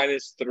Saints are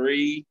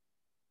 -3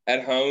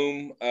 at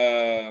home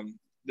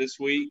this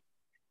week.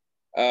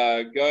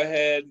 Go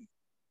ahead.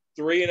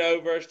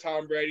 3-0 versus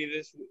Tom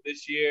Brady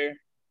this year.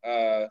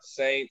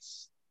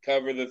 Saints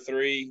cover the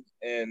 3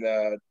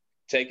 and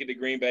take it to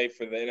Green Bay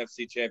for the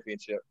NFC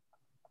Championship.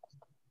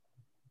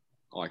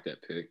 I like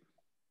that pick.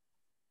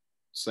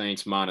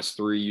 Saints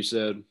 -3, you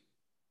said?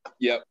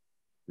 Yep.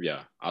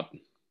 Yeah. I've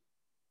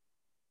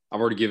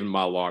already given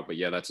my lock, but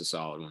yeah, that's a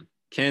solid one.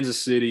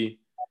 Kansas City,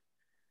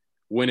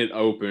 when it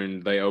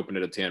opened, they opened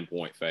at a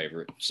 10-point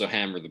favorite. So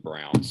hammer the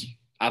Browns.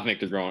 I think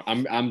they're going.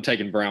 I'm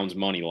taking Browns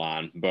money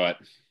line, but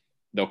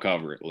they'll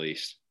cover at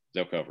least.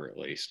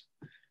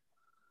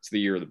 It's the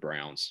year of the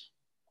Browns.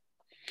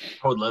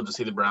 I would love to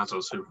see the Browns win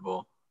the Super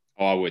Bowl.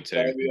 Oh, I would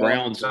too.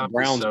 Browns, so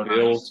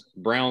Bills,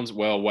 nice. Browns.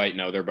 Well, wait,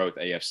 no, they're both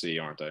AFC,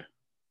 aren't they?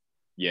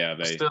 Yeah,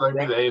 they. Still, they'd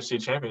be the AFC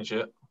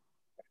Championship.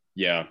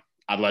 Yeah,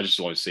 I'd just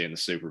love to see it in the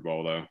Super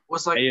Bowl though.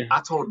 What's like?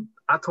 I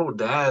told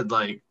Dad,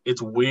 like,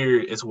 it's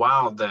weird, it's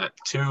wild that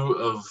 2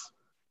 of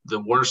the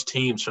worst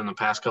teams from the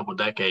past couple of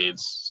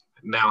decades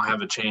now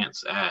have a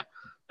chance at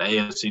the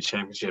AFC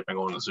Championship and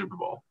going to the Super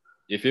Bowl.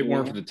 If it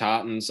weren't for the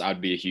Titans, I'd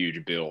be a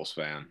huge Bills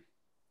fan.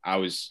 I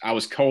was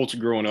Colts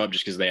growing up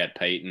just because they had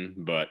Peyton,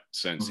 but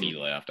since he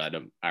left,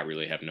 I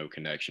really have no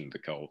connection to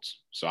the Colts.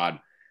 So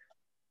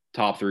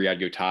top 3, I'd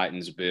go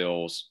Titans,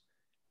 Bills.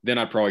 Then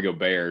I'd probably go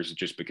Bears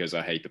just because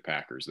I hate the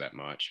Packers that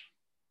much.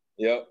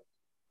 Yep.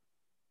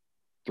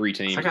 3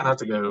 teams. I think I'd have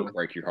to go don't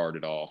break your heart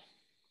at all.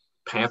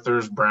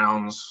 Panthers,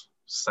 Browns,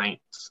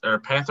 Saints, or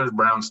Panthers,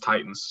 Browns,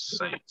 Titans,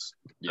 Saints.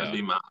 Yeah. That'd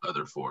be my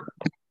other 4.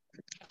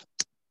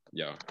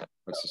 Yeah,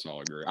 that's a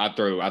solid group. I'd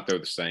throw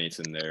the Saints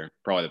in there.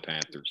 Probably the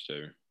Panthers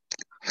too.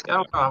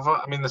 Yeah,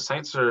 I mean the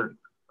Saints are.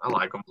 I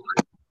like them.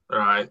 All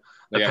right,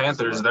 the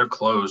Panthers, they're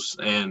close,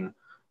 and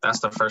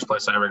that's the first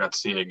place I ever got to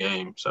see a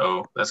game.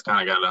 So that's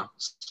kind of got a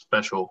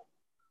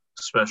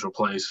special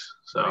place.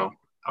 So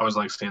I always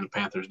like seeing the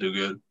Panthers do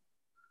good.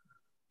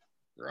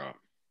 Right.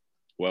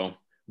 Well,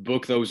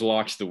 book those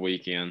locks the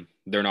weekend.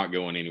 They're not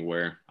going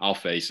anywhere. I'll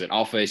face it.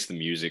 I'll face the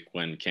music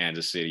when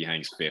Kansas City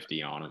hangs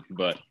 50 on them.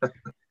 But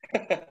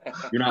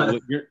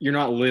you're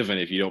not living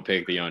if you don't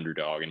pick the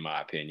underdog, in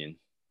my opinion.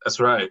 That's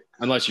right.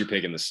 Unless you're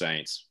picking the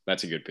Saints.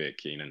 That's a good pick,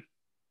 Keenan.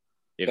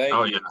 If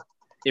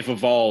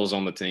Evol's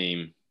on the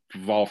team,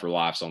 Evol for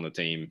Life's on the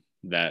team,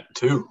 that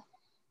 2.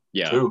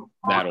 Yeah. 2.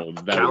 That'll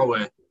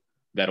Callaway.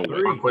 That'll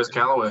Marquez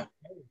Callaway.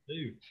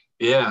 2.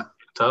 Yeah,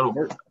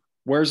 total.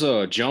 Where's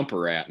a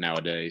Jumper at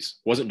nowadays?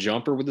 Wasn't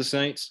Jumper with the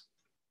Saints?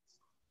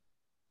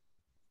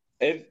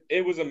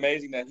 It was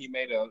amazing that he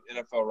made an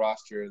NFL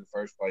roster in the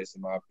first place,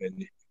 in my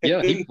opinion.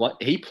 Yeah,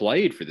 he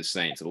played for the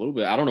Saints a little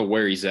bit. I don't know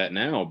where he's at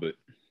now, but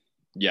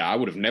yeah, I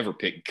would have never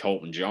picked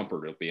Colton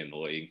Jumper to be in the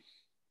league.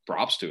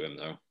 Props to him,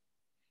 though.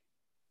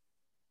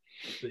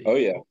 Oh,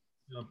 yeah.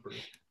 Jumper.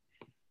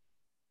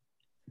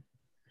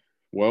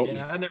 Well,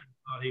 yeah, I never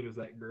thought he was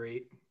that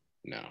great.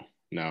 No.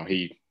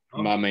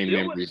 My main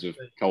memories of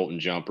Colton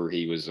Jumper,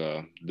 he was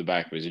the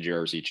back of his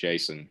jersey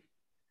chasing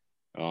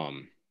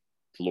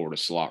Florida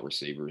slot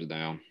receivers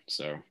down.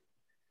 So,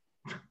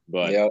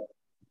 but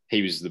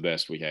he was the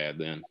best we had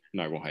then. I'm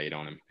not going to hate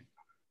on him.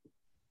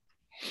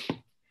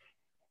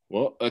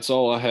 Well, that's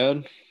all I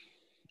had.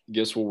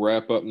 Guess we'll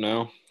wrap up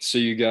now. See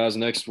you guys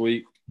next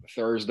week,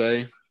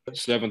 Thursday,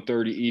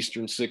 7:30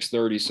 Eastern,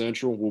 6:30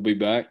 Central. We'll be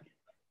back.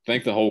 I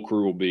think the whole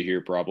crew will be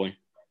here probably.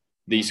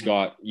 D.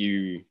 Scott,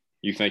 you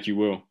think you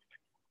will?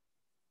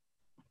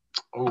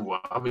 Oh,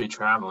 I'll be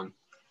traveling.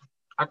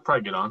 I could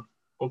probably get on.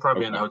 We'll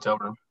probably be in the hotel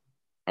room.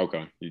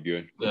 Okay, you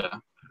good? Yeah,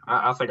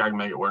 I think I can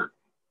make it work.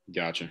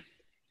 Gotcha.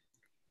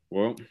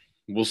 Well,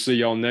 we'll see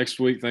y'all next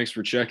week. Thanks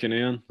for checking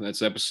in.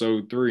 That's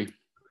episode 3.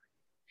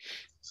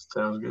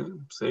 Sounds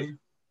good. See you.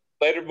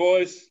 Later,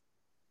 boys.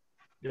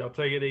 Y'all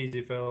take it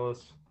easy,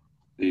 fellas.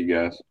 See you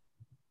guys.